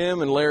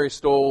him and Larry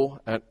Stoll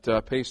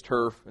at Pace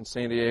Turf in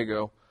San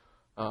Diego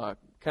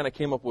kind of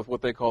came up with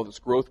what they call this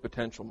growth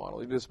potential model.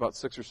 They did this about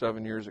 6 or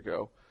 7 years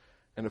ago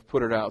and have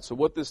put it out. So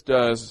what this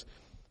does,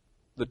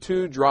 the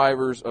two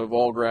drivers of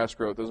all grass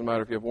growth, doesn't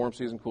matter if you have warm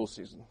season, cool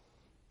season,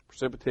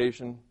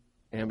 precipitation,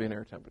 ambient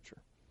air temperature.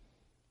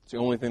 It's the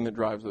only thing that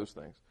drives those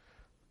things.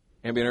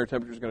 Ambient air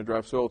temperature is going to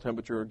drive soil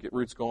temperature, get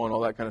roots going,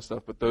 all that kind of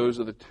stuff, but those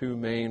are the two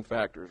main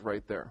factors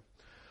right there.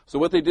 So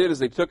what they did is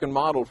they took and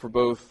modeled for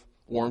both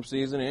warm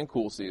season and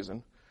cool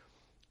season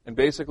and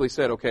basically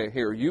said, okay,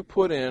 here, you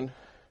put in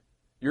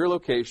your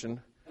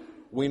location.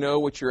 We know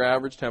what your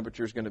average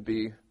temperature is going to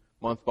be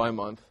month by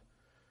month.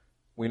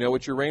 We know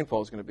what your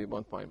rainfall is going to be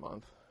month by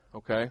month,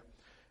 okay?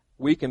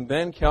 We can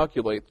then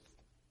calculate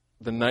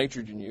the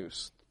nitrogen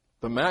use,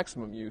 the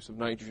maximum use of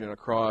nitrogen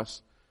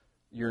across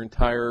your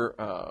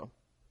entire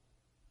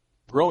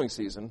growing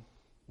season,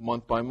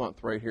 month by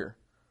month, right here.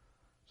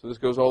 So this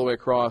goes all the way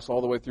across,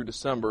 all the way through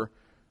December.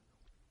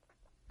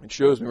 It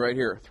shows me right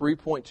here,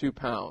 3.2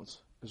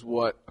 pounds is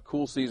what a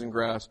cool season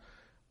grass,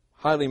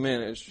 highly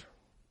managed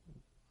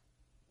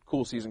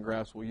cool season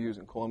grass will use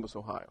in Columbus,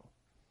 Ohio.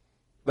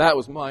 That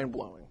was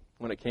mind-blowing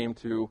when it came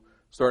to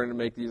starting to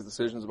make these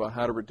decisions about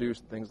how to reduce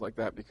and things like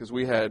that, because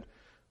we had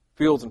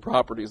fields and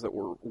properties that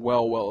were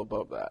well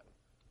above that.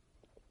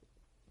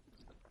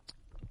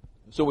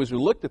 So as we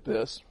looked at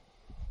this,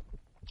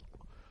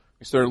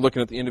 we started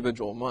looking at the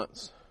individual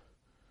months.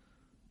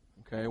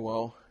 Okay,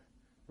 well,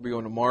 we go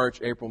into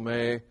March, April,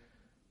 May,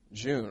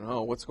 June.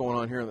 Oh, what's going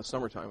on here in the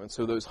summertime? And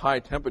so those high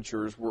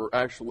temperatures were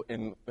actually,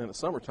 in the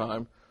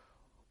summertime,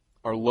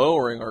 are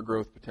lowering our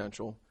growth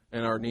potential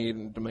and our need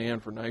and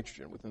demand for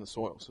nitrogen within the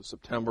soil. So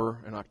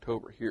September and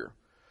October here.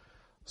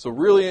 So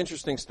really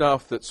interesting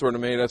stuff that sort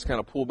of made us kind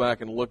of pull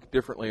back and look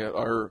differently at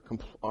our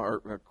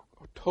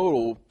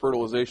total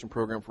fertilization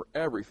program for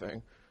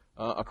everything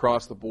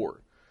across the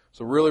board.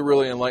 So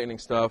really enlightening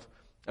stuff.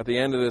 At the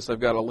end of this, I've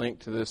got a link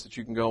to this that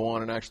you can go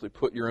on and actually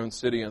put your own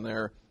city in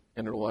there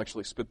and it will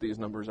actually spit these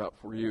numbers out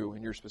for you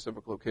in your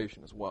specific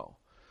location as well.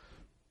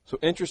 So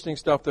interesting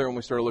stuff there when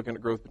we started looking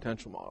at growth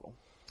potential model.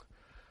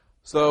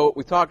 So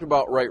we talked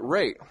about right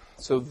rate.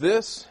 So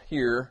this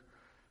here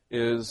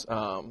is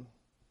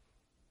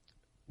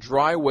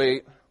dry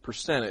weight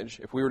percentage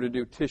if we were to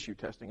do tissue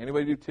testing.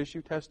 Anybody do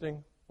tissue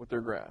testing with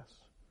their grass?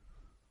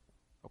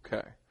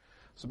 Okay.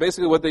 So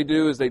basically what they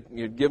do is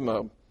you give them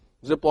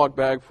a Ziploc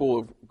bag full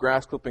of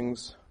grass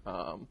clippings.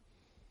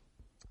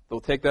 They'll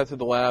take that to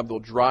the lab. They'll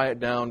dry it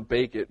down,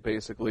 bake it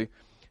basically,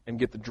 and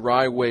get the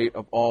dry weight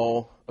of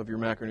all of your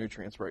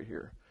macronutrients right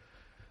here.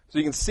 So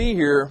you can see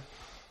here,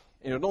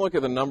 don't look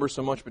at the numbers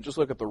so much, but just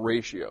look at the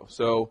ratio.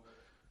 So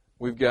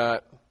we've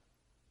got,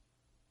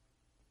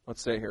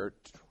 let's say here,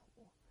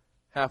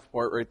 half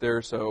part right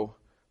there. So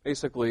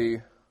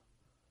basically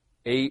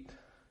 8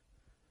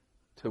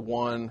 to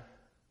 1,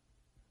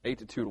 8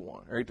 to 2 to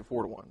 1, or 8 to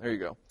 4 to 1. There you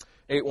go.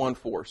 8, 1,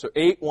 4. So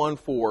 8, 1,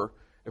 4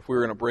 if we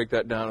were going to break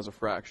that down as a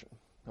fraction.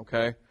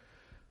 Okay?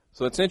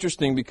 So it's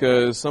interesting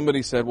because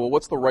somebody said, well,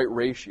 what's the right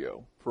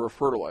ratio for a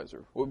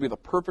fertilizer? What would be the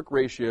perfect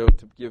ratio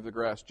to give the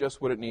grass just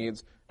what it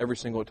needs every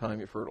single time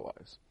you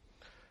fertilize?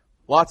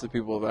 Lots of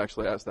people have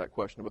actually asked that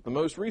question, but the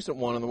most recent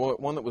one, and the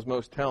one that was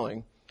most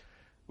telling,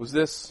 was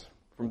this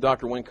from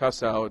Dr. Wayne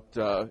Cussow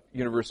at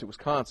University of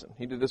Wisconsin.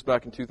 He did this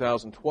back in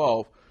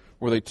 2012,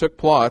 where they took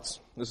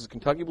plots, this is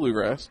Kentucky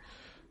bluegrass,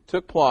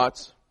 took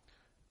plots,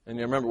 and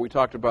you remember we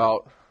talked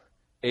about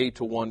 8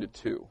 to 1 to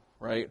 2,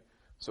 right?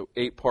 So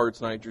 8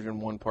 parts nitrogen,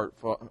 1 part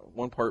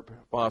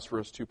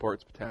phosphorus, 2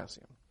 parts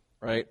potassium,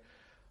 right?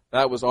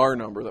 That was our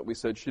number that we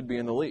said should be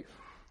in the leaf.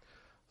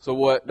 So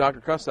what Dr.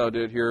 Cussow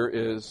did here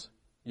is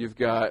you've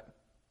got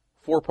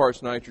 4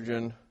 parts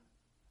nitrogen,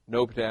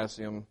 no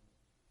potassium,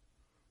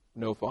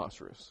 no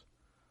phosphorus.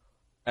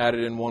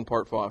 Added in 1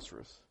 part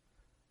phosphorus.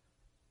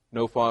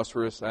 No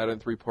phosphorus, added in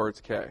 3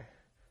 parts K.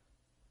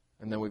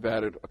 And then we've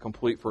added a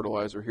complete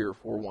fertilizer here,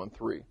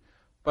 4-1-3.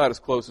 About as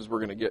close as we're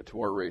going to get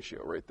to our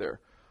ratio right there.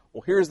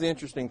 Well, here's the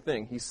interesting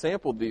thing. He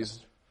sampled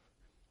these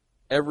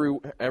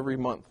every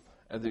month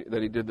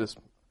that he did this.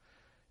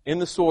 In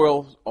the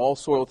soil, all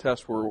soil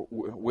tests were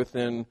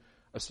within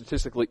a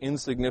statistically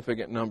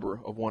insignificant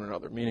number of one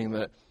another, meaning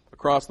that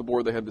across the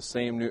board they had the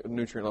same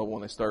nutrient level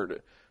when they started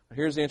it. But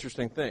here's the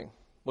interesting thing.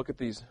 Look at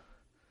these.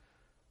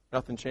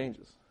 Nothing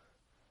changes.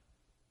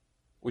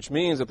 Which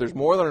means that there's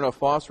more than enough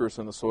phosphorus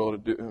in the soil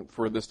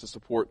for this to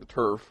support the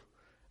turf,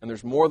 and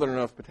there's more than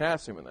enough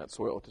potassium in that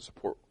soil to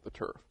support the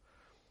turf.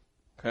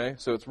 Okay,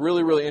 so it's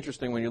really, really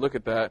interesting when you look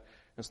at that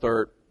and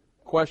start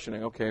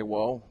questioning, okay,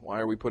 well, why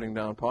are we putting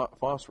down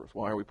phosphorus?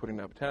 Why are we putting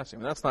down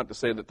potassium? And that's not to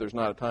say that there's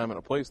not a time and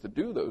a place to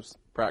do those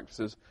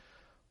practices,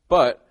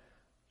 but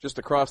just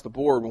across the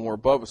board, when we're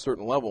above a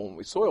certain level, when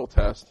we soil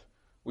test,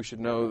 we should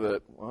know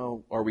that,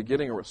 well, are we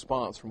getting a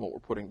response from what we're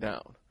putting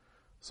down?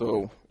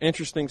 So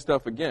interesting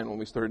stuff again when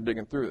we started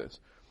digging through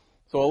this.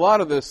 So a lot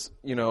of this,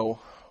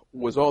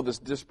 was all this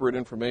disparate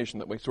information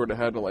that we sort of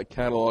had to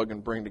catalog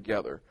and bring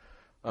together.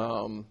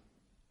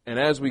 And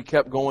as we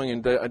kept going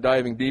and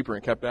diving deeper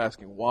and kept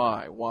asking,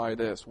 why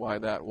this, why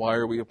that, why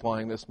are we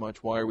applying this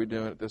much, why are we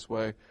doing it this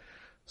way,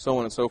 so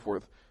on and so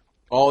forth,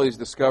 all these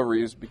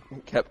discoveries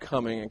kept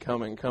coming and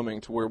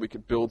coming to where we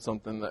could build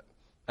something that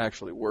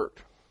actually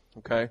worked.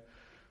 Okay?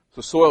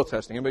 So soil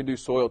testing. Anybody do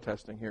soil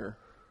testing here?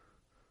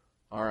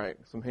 All right,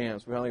 some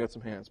hands. We finally got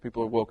some hands.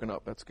 People have woken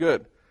up. That's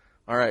good.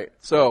 All right,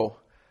 so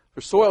for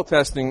soil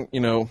testing,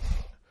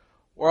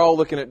 we're all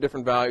looking at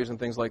different values and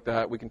things like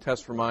that. We can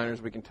test for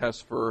minors. We can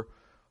test for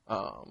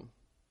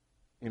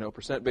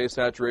percent-based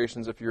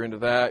saturations if you're into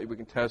that. We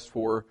can test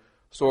for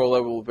soil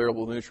level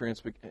variable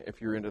nutrients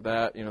if you're into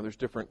that. There's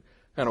different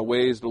kind of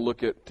ways to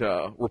look at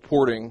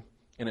reporting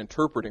and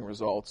interpreting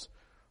results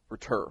for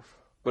turf.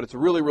 But it's a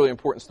really, really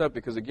important step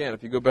because, again,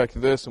 if you go back to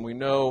this and we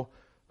know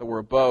that we're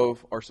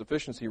above our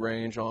sufficiency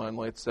range on,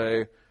 let's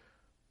say,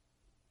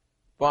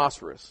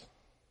 phosphorus,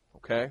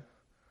 okay?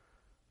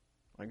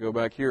 I go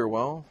back here,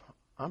 well,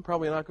 I'm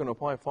probably not going to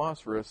apply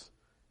phosphorus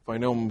if I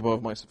know I'm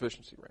above my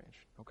sufficiency range,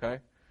 okay?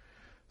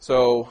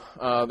 So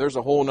there's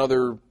a whole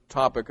other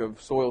topic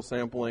of soil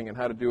sampling and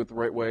how to do it the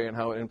right way and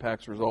how it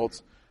impacts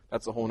results.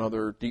 That's a whole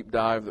other deep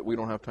dive that we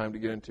don't have time to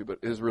get into, but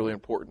it is really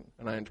important.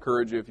 And I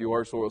encourage you, if you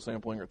are soil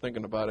sampling or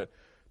thinking about it,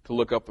 to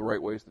look up the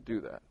right ways to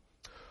do that.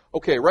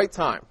 Okay, right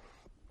time.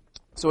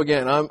 So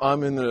again,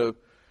 I'm in the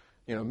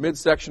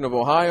midsection of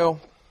Ohio,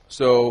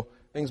 so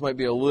things might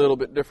be a little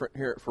bit different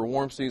here for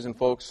warm season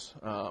folks,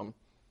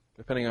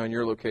 depending on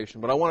your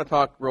location. But I want to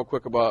talk real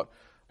quick about,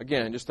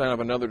 again, just kind of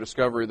another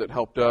discovery that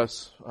helped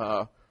us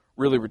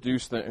really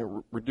reduce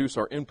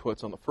our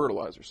inputs on the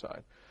fertilizer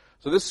side.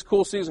 So this is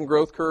cool season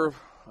growth curve.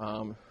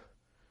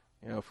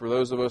 For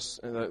those of us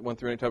that went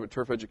through any type of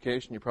turf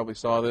education, you probably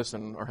saw this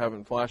and are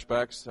having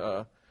flashbacks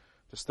to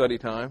study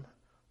time.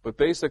 But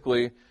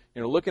basically,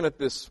 looking at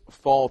this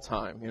fall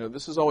time,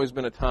 this has always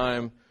been a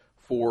time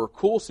for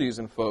cool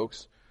season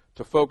folks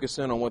to focus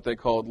in on what they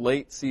called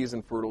late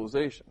season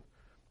fertilization.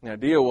 The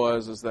idea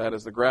was that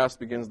as the grass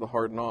begins to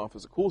harden off,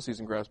 as the cool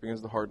season grass begins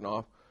to harden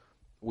off,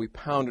 we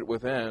pound it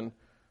with N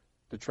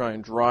to try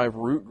and drive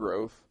root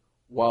growth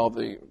while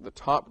the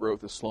top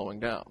growth is slowing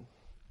down.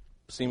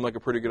 Seemed like a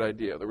pretty good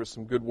idea. There was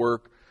some good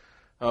work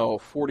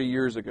 40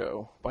 years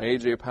ago by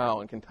A.J.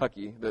 Powell in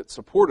Kentucky that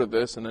supported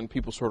this, and then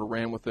people sort of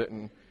ran with it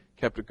and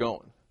kept it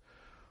going.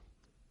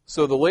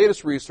 So the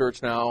latest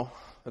research now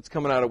that's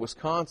coming out of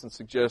Wisconsin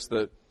suggests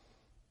that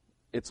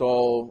it's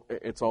all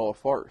a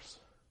farce.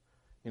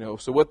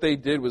 So what they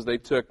did was they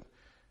took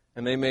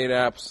and they made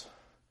apps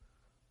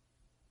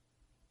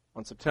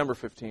on September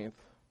 15th,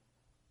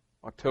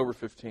 October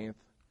 15th,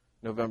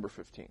 November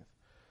 15th.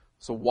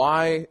 So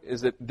why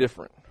is it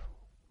different?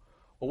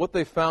 Well, what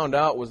they found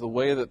out was the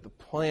way that the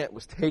plant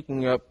was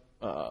taking up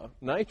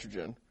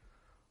nitrogen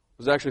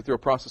was actually through a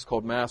process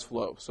called mass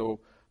flow. So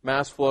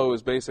mass flow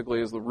is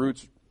basically as the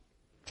roots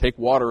take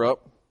water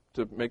up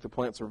to make the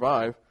plant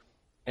survive,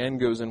 N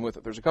goes in with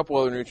it. There's a couple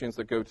other nutrients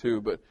that go too,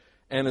 but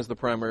N is the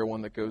primary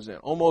one that goes in.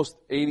 Almost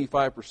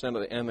 85%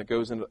 of the N that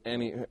goes into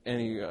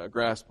any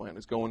grass plant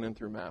is going in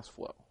through mass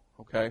flow.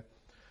 Okay.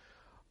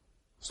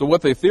 So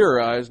what they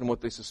theorized and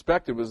what they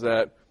suspected was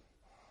that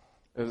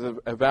as an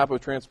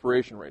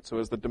evapotranspiration rate, so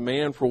as the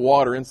demand for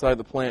water inside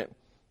the plant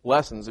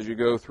lessens as you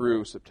go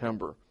through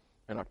September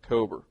and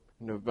October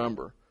and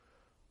November,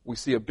 we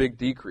see a big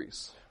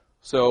decrease.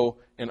 So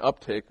an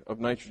uptake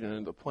of nitrogen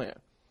into the plant.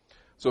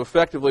 So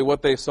effectively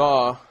what they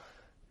saw, I'll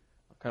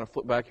kind of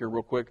flip back here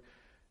real quick,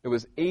 it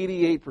was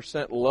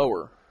 88%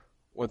 lower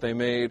what they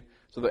made.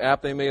 So the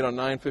app they made on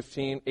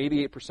 9/15,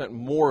 88%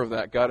 more of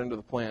that got into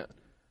the plant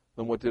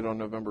than what did on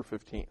November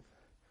 15th.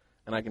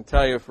 And I can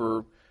tell you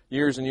for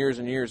years and years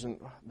and years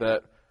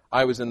that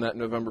I was in that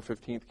November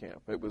 15th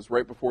camp. It was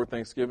right before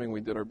Thanksgiving.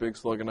 We did our big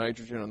slug of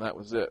nitrogen, and that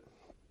was it.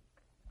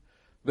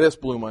 This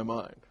blew my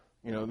mind.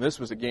 This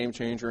was a game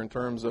changer in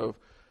terms of,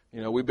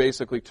 we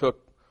basically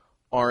took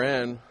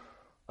RN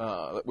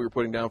that we were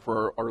putting down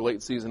for our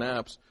late season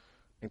apps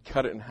and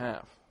cut it in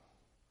half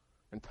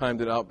and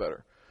timed it out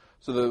better.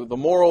 So the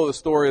moral of the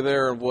story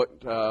there of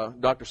what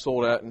Dr.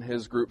 Soldat and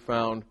his group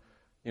found,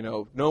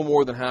 no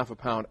more than half a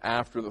pound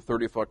after the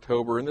 30th of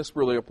October, and this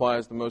really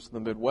applies to most of the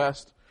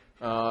Midwest.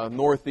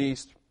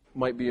 Northeast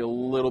might be a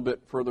little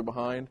bit further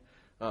behind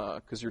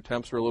because your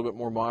temps are a little bit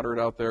more moderate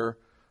out there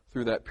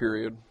through that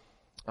period.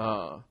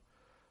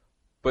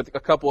 But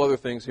a couple other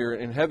things here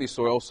in heavy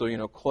soil,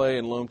 so clay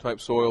and loam type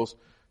soils,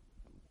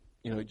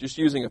 just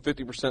using a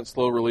 50%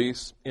 slow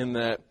release in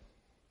that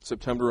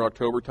September,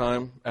 October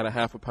time at a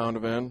half a pound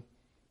of N,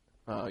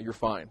 you're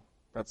fine.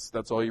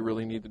 That's all you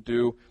really need to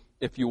do.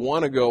 If you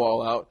want to go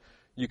all out,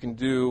 you can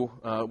do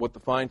what the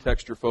fine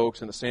texture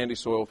folks and the sandy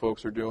soil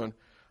folks are doing,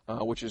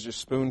 which is just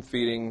spoon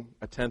feeding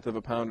 1/10 of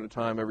a pound at a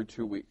time every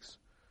 2 weeks.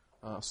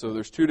 So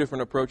there's two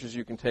different approaches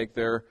you can take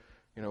there.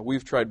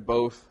 We've tried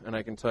both, and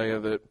I can tell you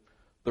that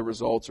the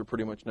results are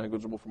pretty much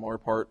negligible from our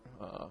part,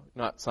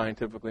 not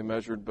scientifically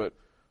measured, but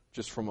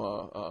just from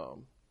a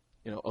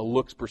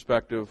looks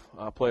perspective,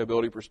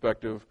 playability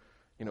perspective,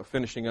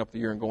 finishing up the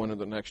year and going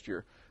into the next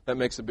year. That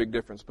makes a big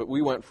difference. But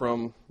we went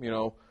from,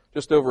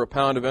 just over a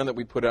pound of N that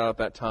we put out at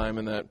that time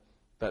in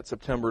that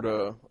September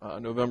to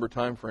November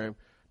time frame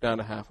down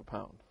to half a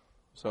pound.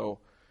 So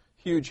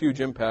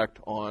huge impact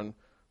on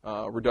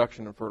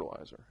reduction in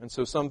fertilizer. And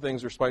so some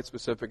things are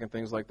site-specific and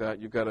things like that.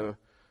 You've got to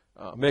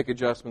make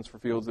adjustments for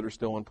fields that are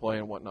still in play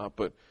and whatnot.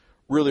 But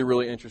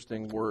really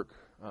interesting work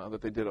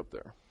that they did up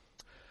there.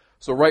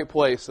 So right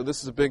place. So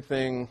this is a big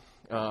thing,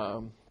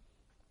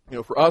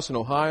 for us in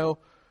Ohio.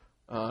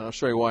 And I'll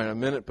show you why in a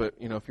minute. But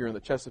if you're in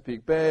the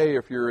Chesapeake Bay, or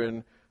if you're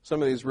in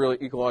some of these really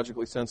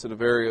ecologically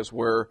sensitive areas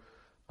where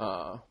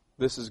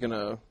this is going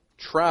to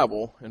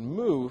travel and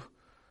move,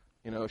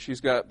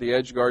 she's got the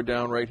edge guard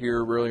down right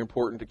here. Really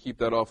important to keep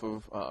that off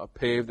of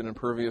paved and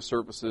impervious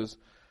surfaces.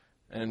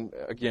 And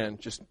again,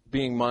 just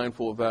being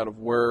mindful of that, of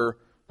where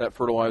that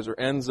fertilizer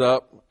ends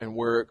up and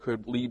where it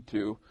could lead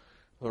to.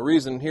 The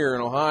reason here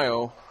in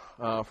Ohio,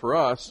 for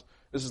us,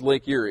 this is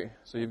Lake Erie.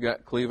 So you've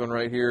got Cleveland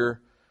right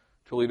here,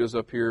 Toledo's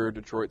up here,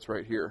 Detroit's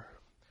right here.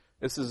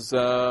 This is,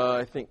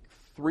 I think,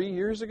 3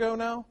 years ago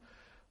now.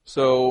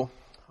 So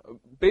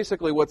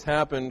basically what's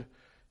happened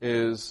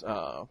is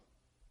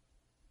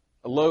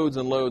loads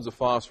and loads of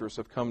phosphorus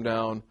have come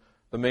down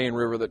the main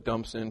river that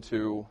dumps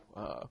into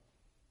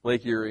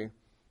Lake Erie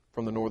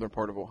from the northern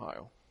part of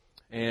Ohio.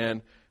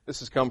 And this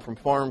has come from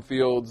farm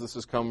fields. This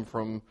has come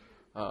from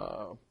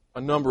a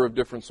number of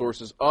different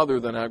sources other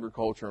than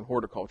agriculture and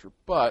horticulture.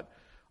 But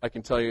I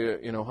can tell you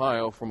in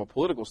Ohio, from a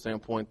political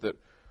standpoint, that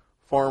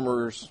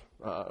farmers,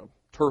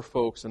 turf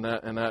folks in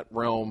that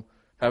realm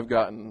have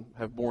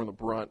borne the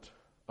brunt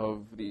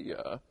of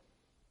the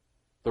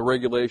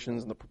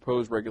regulations and the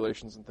proposed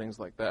regulations and things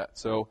like that.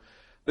 So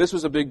this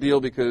was a big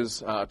deal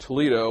because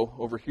Toledo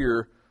over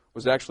here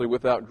was actually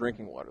without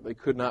drinking water. They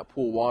could not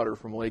pull water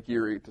from Lake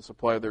Erie to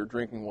supply their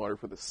drinking water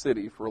for the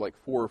city for like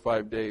 4 or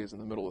 5 days in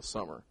the middle of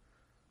summer.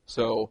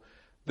 So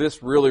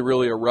this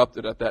really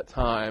erupted at that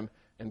time,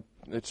 and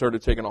it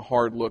started taking a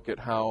hard look at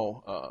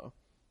how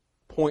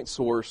point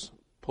source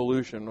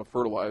pollution of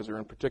fertilizer,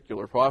 in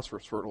particular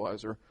phosphorus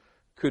fertilizer,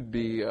 could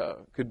be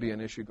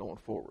an issue going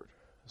forward.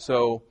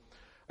 So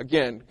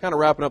again, kind of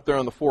wrapping up there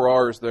on the 4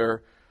 R's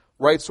there,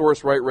 right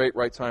source, right rate,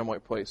 right time,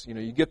 right place.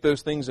 You get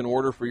those things in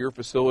order for your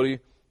facility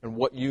and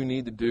what you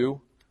need to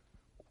do,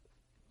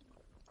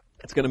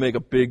 it's going to make a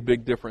big,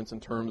 big difference in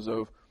terms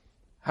of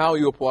how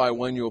you apply,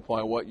 when you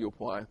apply, what you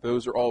apply.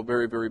 Those are all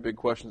very, very big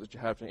questions that you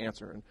have to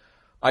answer. And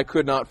I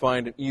could not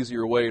find an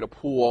easier way to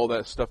pull all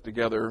that stuff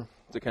together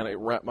to kind of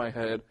wrap my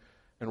head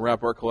and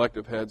wrap our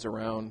collective heads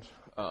around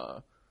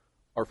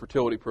our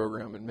fertility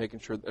program and making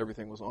sure that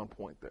everything was on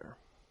point there.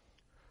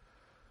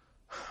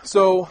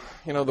 So,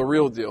 the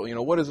real deal,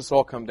 what does this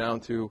all come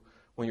down to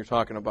when you're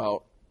talking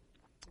about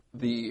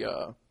the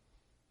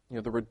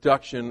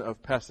reduction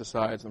of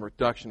pesticides and the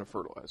reduction of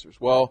fertilizers?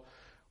 Well,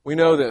 we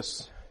know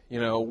this.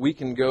 We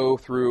can go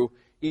through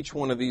each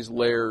one of these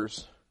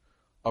layers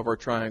of our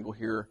triangle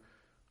here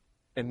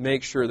and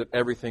make sure that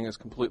everything is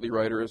completely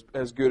right or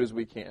as good as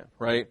we can,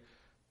 right?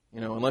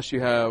 Unless you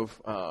have,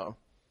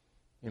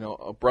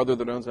 a brother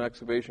that owns an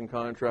excavation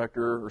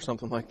contractor or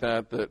something like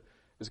that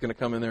is going to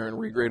come in there and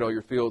regrade all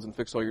your fields and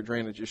fix all your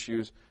drainage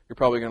issues, you're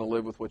probably going to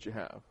live with what you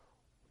have,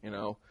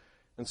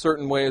 In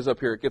certain ways up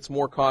here, it gets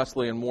more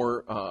costly and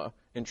more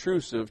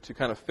intrusive to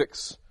kind of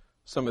fix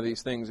some of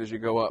these things as you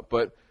go up.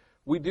 But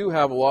we do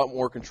have a lot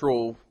more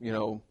control,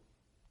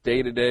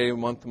 day to day,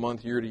 month to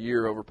month, year to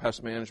year over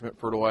pest management,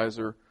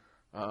 fertilizer,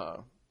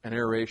 and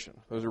aeration.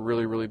 Those are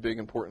really, really big,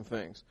 important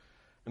things.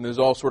 And those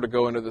all sort of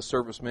go into the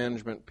surface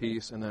management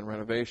piece and then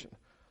renovation.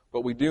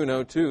 But we do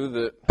know, too,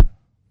 that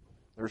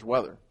there's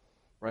weather,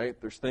 right?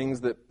 There's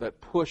things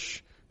that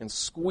push and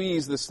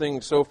squeeze this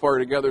thing so far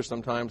together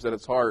sometimes that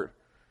it's hard.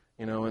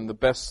 And the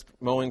best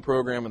mowing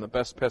program and the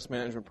best pest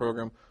management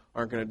program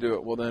aren't going to do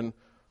it. Well, then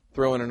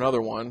throw in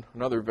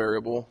another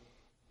variable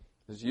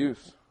is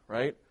use,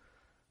 right?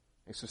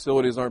 These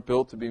facilities aren't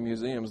built to be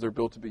museums. They're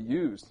built to be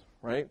used,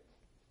 right?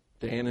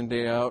 Day in and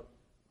day out,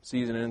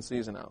 season in,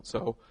 season out.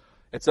 So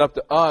it's up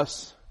to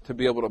us to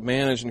be able to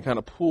manage and kind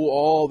of pull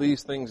all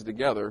these things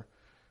together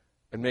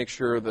and make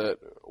sure that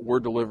we're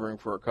delivering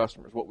for our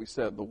customers. What we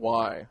said, the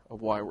why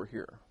of why we're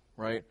here,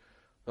 right?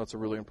 That's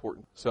really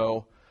important.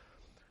 So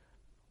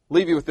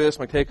leave you with this.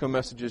 My take-home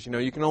message is,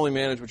 you can only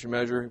manage what you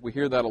measure. We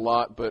hear that a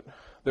lot, but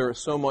there is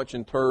so much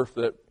in turf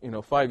that,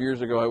 5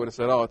 years ago I would have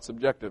said, it's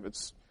subjective.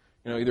 It's,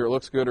 either it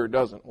looks good or it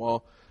doesn't.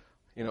 Well,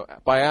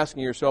 by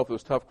asking yourself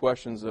those tough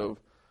questions of,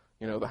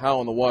 the how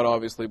and the what,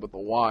 obviously, but the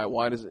why.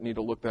 Why does it need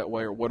to look that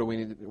way, or why do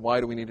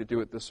we need to do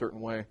it this certain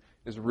way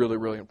is really,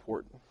 really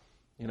important.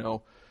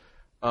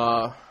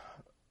 On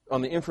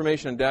the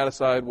information and data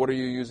side, what are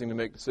you using to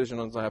make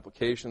decisions on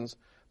applications?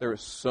 There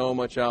is so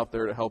much out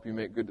there to help you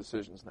make good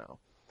decisions now.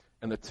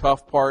 And the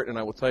tough part, and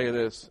I will tell you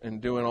this, in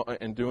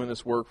doing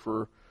this work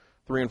for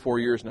 3 and 4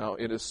 years now,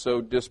 it is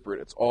so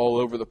disparate. It's all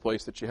over the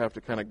place that you have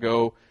to kind of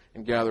go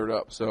and gather it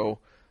up. So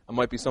it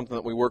might be something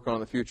that we work on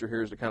in the future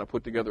here is to kind of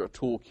put together a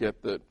toolkit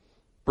that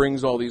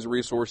brings all these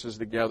resources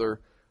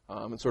together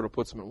and sort of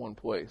puts them in one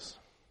place.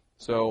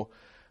 So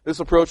this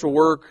approach will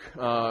work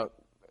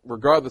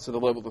regardless of the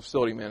level of the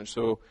facility managed.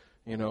 So,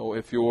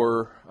 if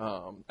you're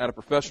at a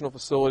professional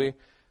facility,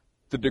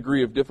 the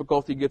degree of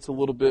difficulty gets a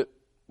little bit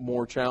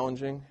more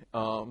challenging,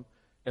 and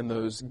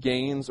those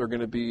gains are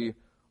going to be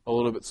a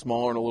little bit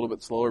smaller and a little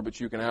bit slower, but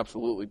you can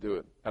absolutely do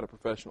it at a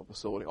professional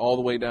facility, all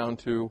the way down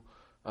to,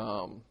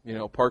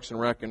 Parks and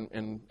Rec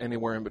and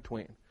anywhere in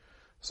between.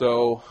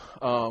 So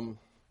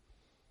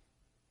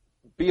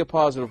be a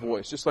positive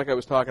voice. Just like I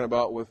was talking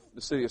about with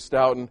the city of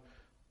Stoughton,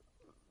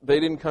 they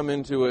didn't come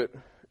into it,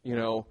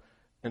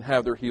 and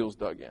have their heels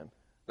dug in.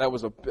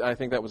 I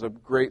think that was a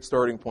great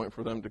starting point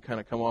for them to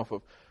kind of come off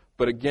of.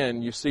 But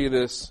again, you see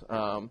this,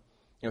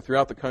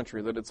 throughout the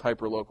country, that it's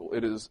hyper-local.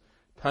 It is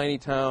tiny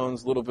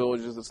towns, little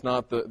villages. It's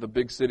not the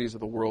big cities of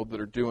the world that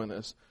are doing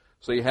this.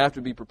 So you have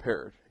to be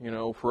prepared.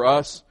 For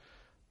us,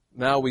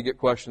 now we get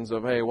questions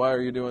of, hey, why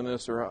are you doing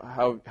this? Or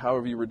how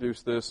have you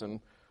reduced this? And,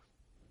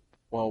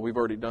 well, we've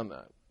already done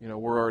that.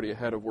 We're already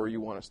ahead of where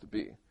you want us to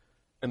be.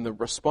 And the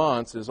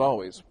response is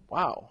always,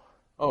 wow,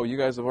 oh, you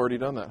guys have already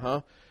done that,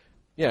 huh?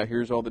 Yeah,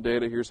 here's all the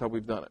data. Here's how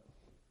we've done it.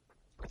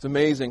 It's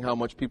amazing how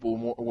much people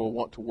will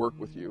want to work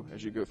with you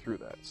as you go through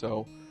that.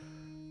 So,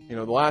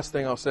 the last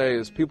thing I'll say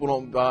is people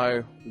don't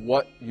buy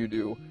what you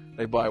do.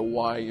 They buy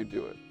why you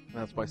do it. And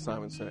that's by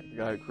Simon Sinek, the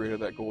guy who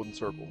created that golden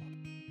circle.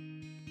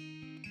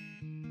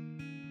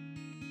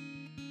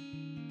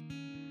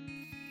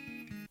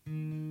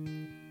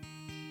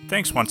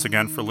 Thanks once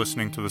again for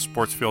listening to the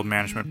SportsField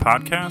Management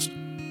Podcast.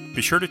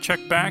 Be sure to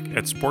check back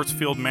at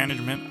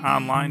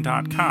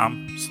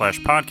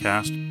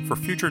sportsfieldmanagementonline.com/podcast for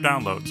future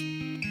downloads.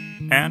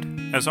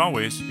 And, as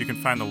always, you can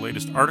find the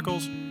latest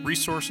articles,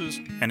 resources,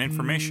 and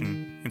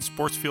information in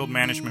SportsField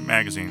Management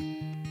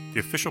Magazine, the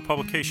official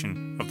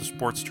publication of the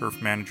Sports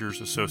Turf Managers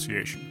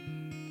Association.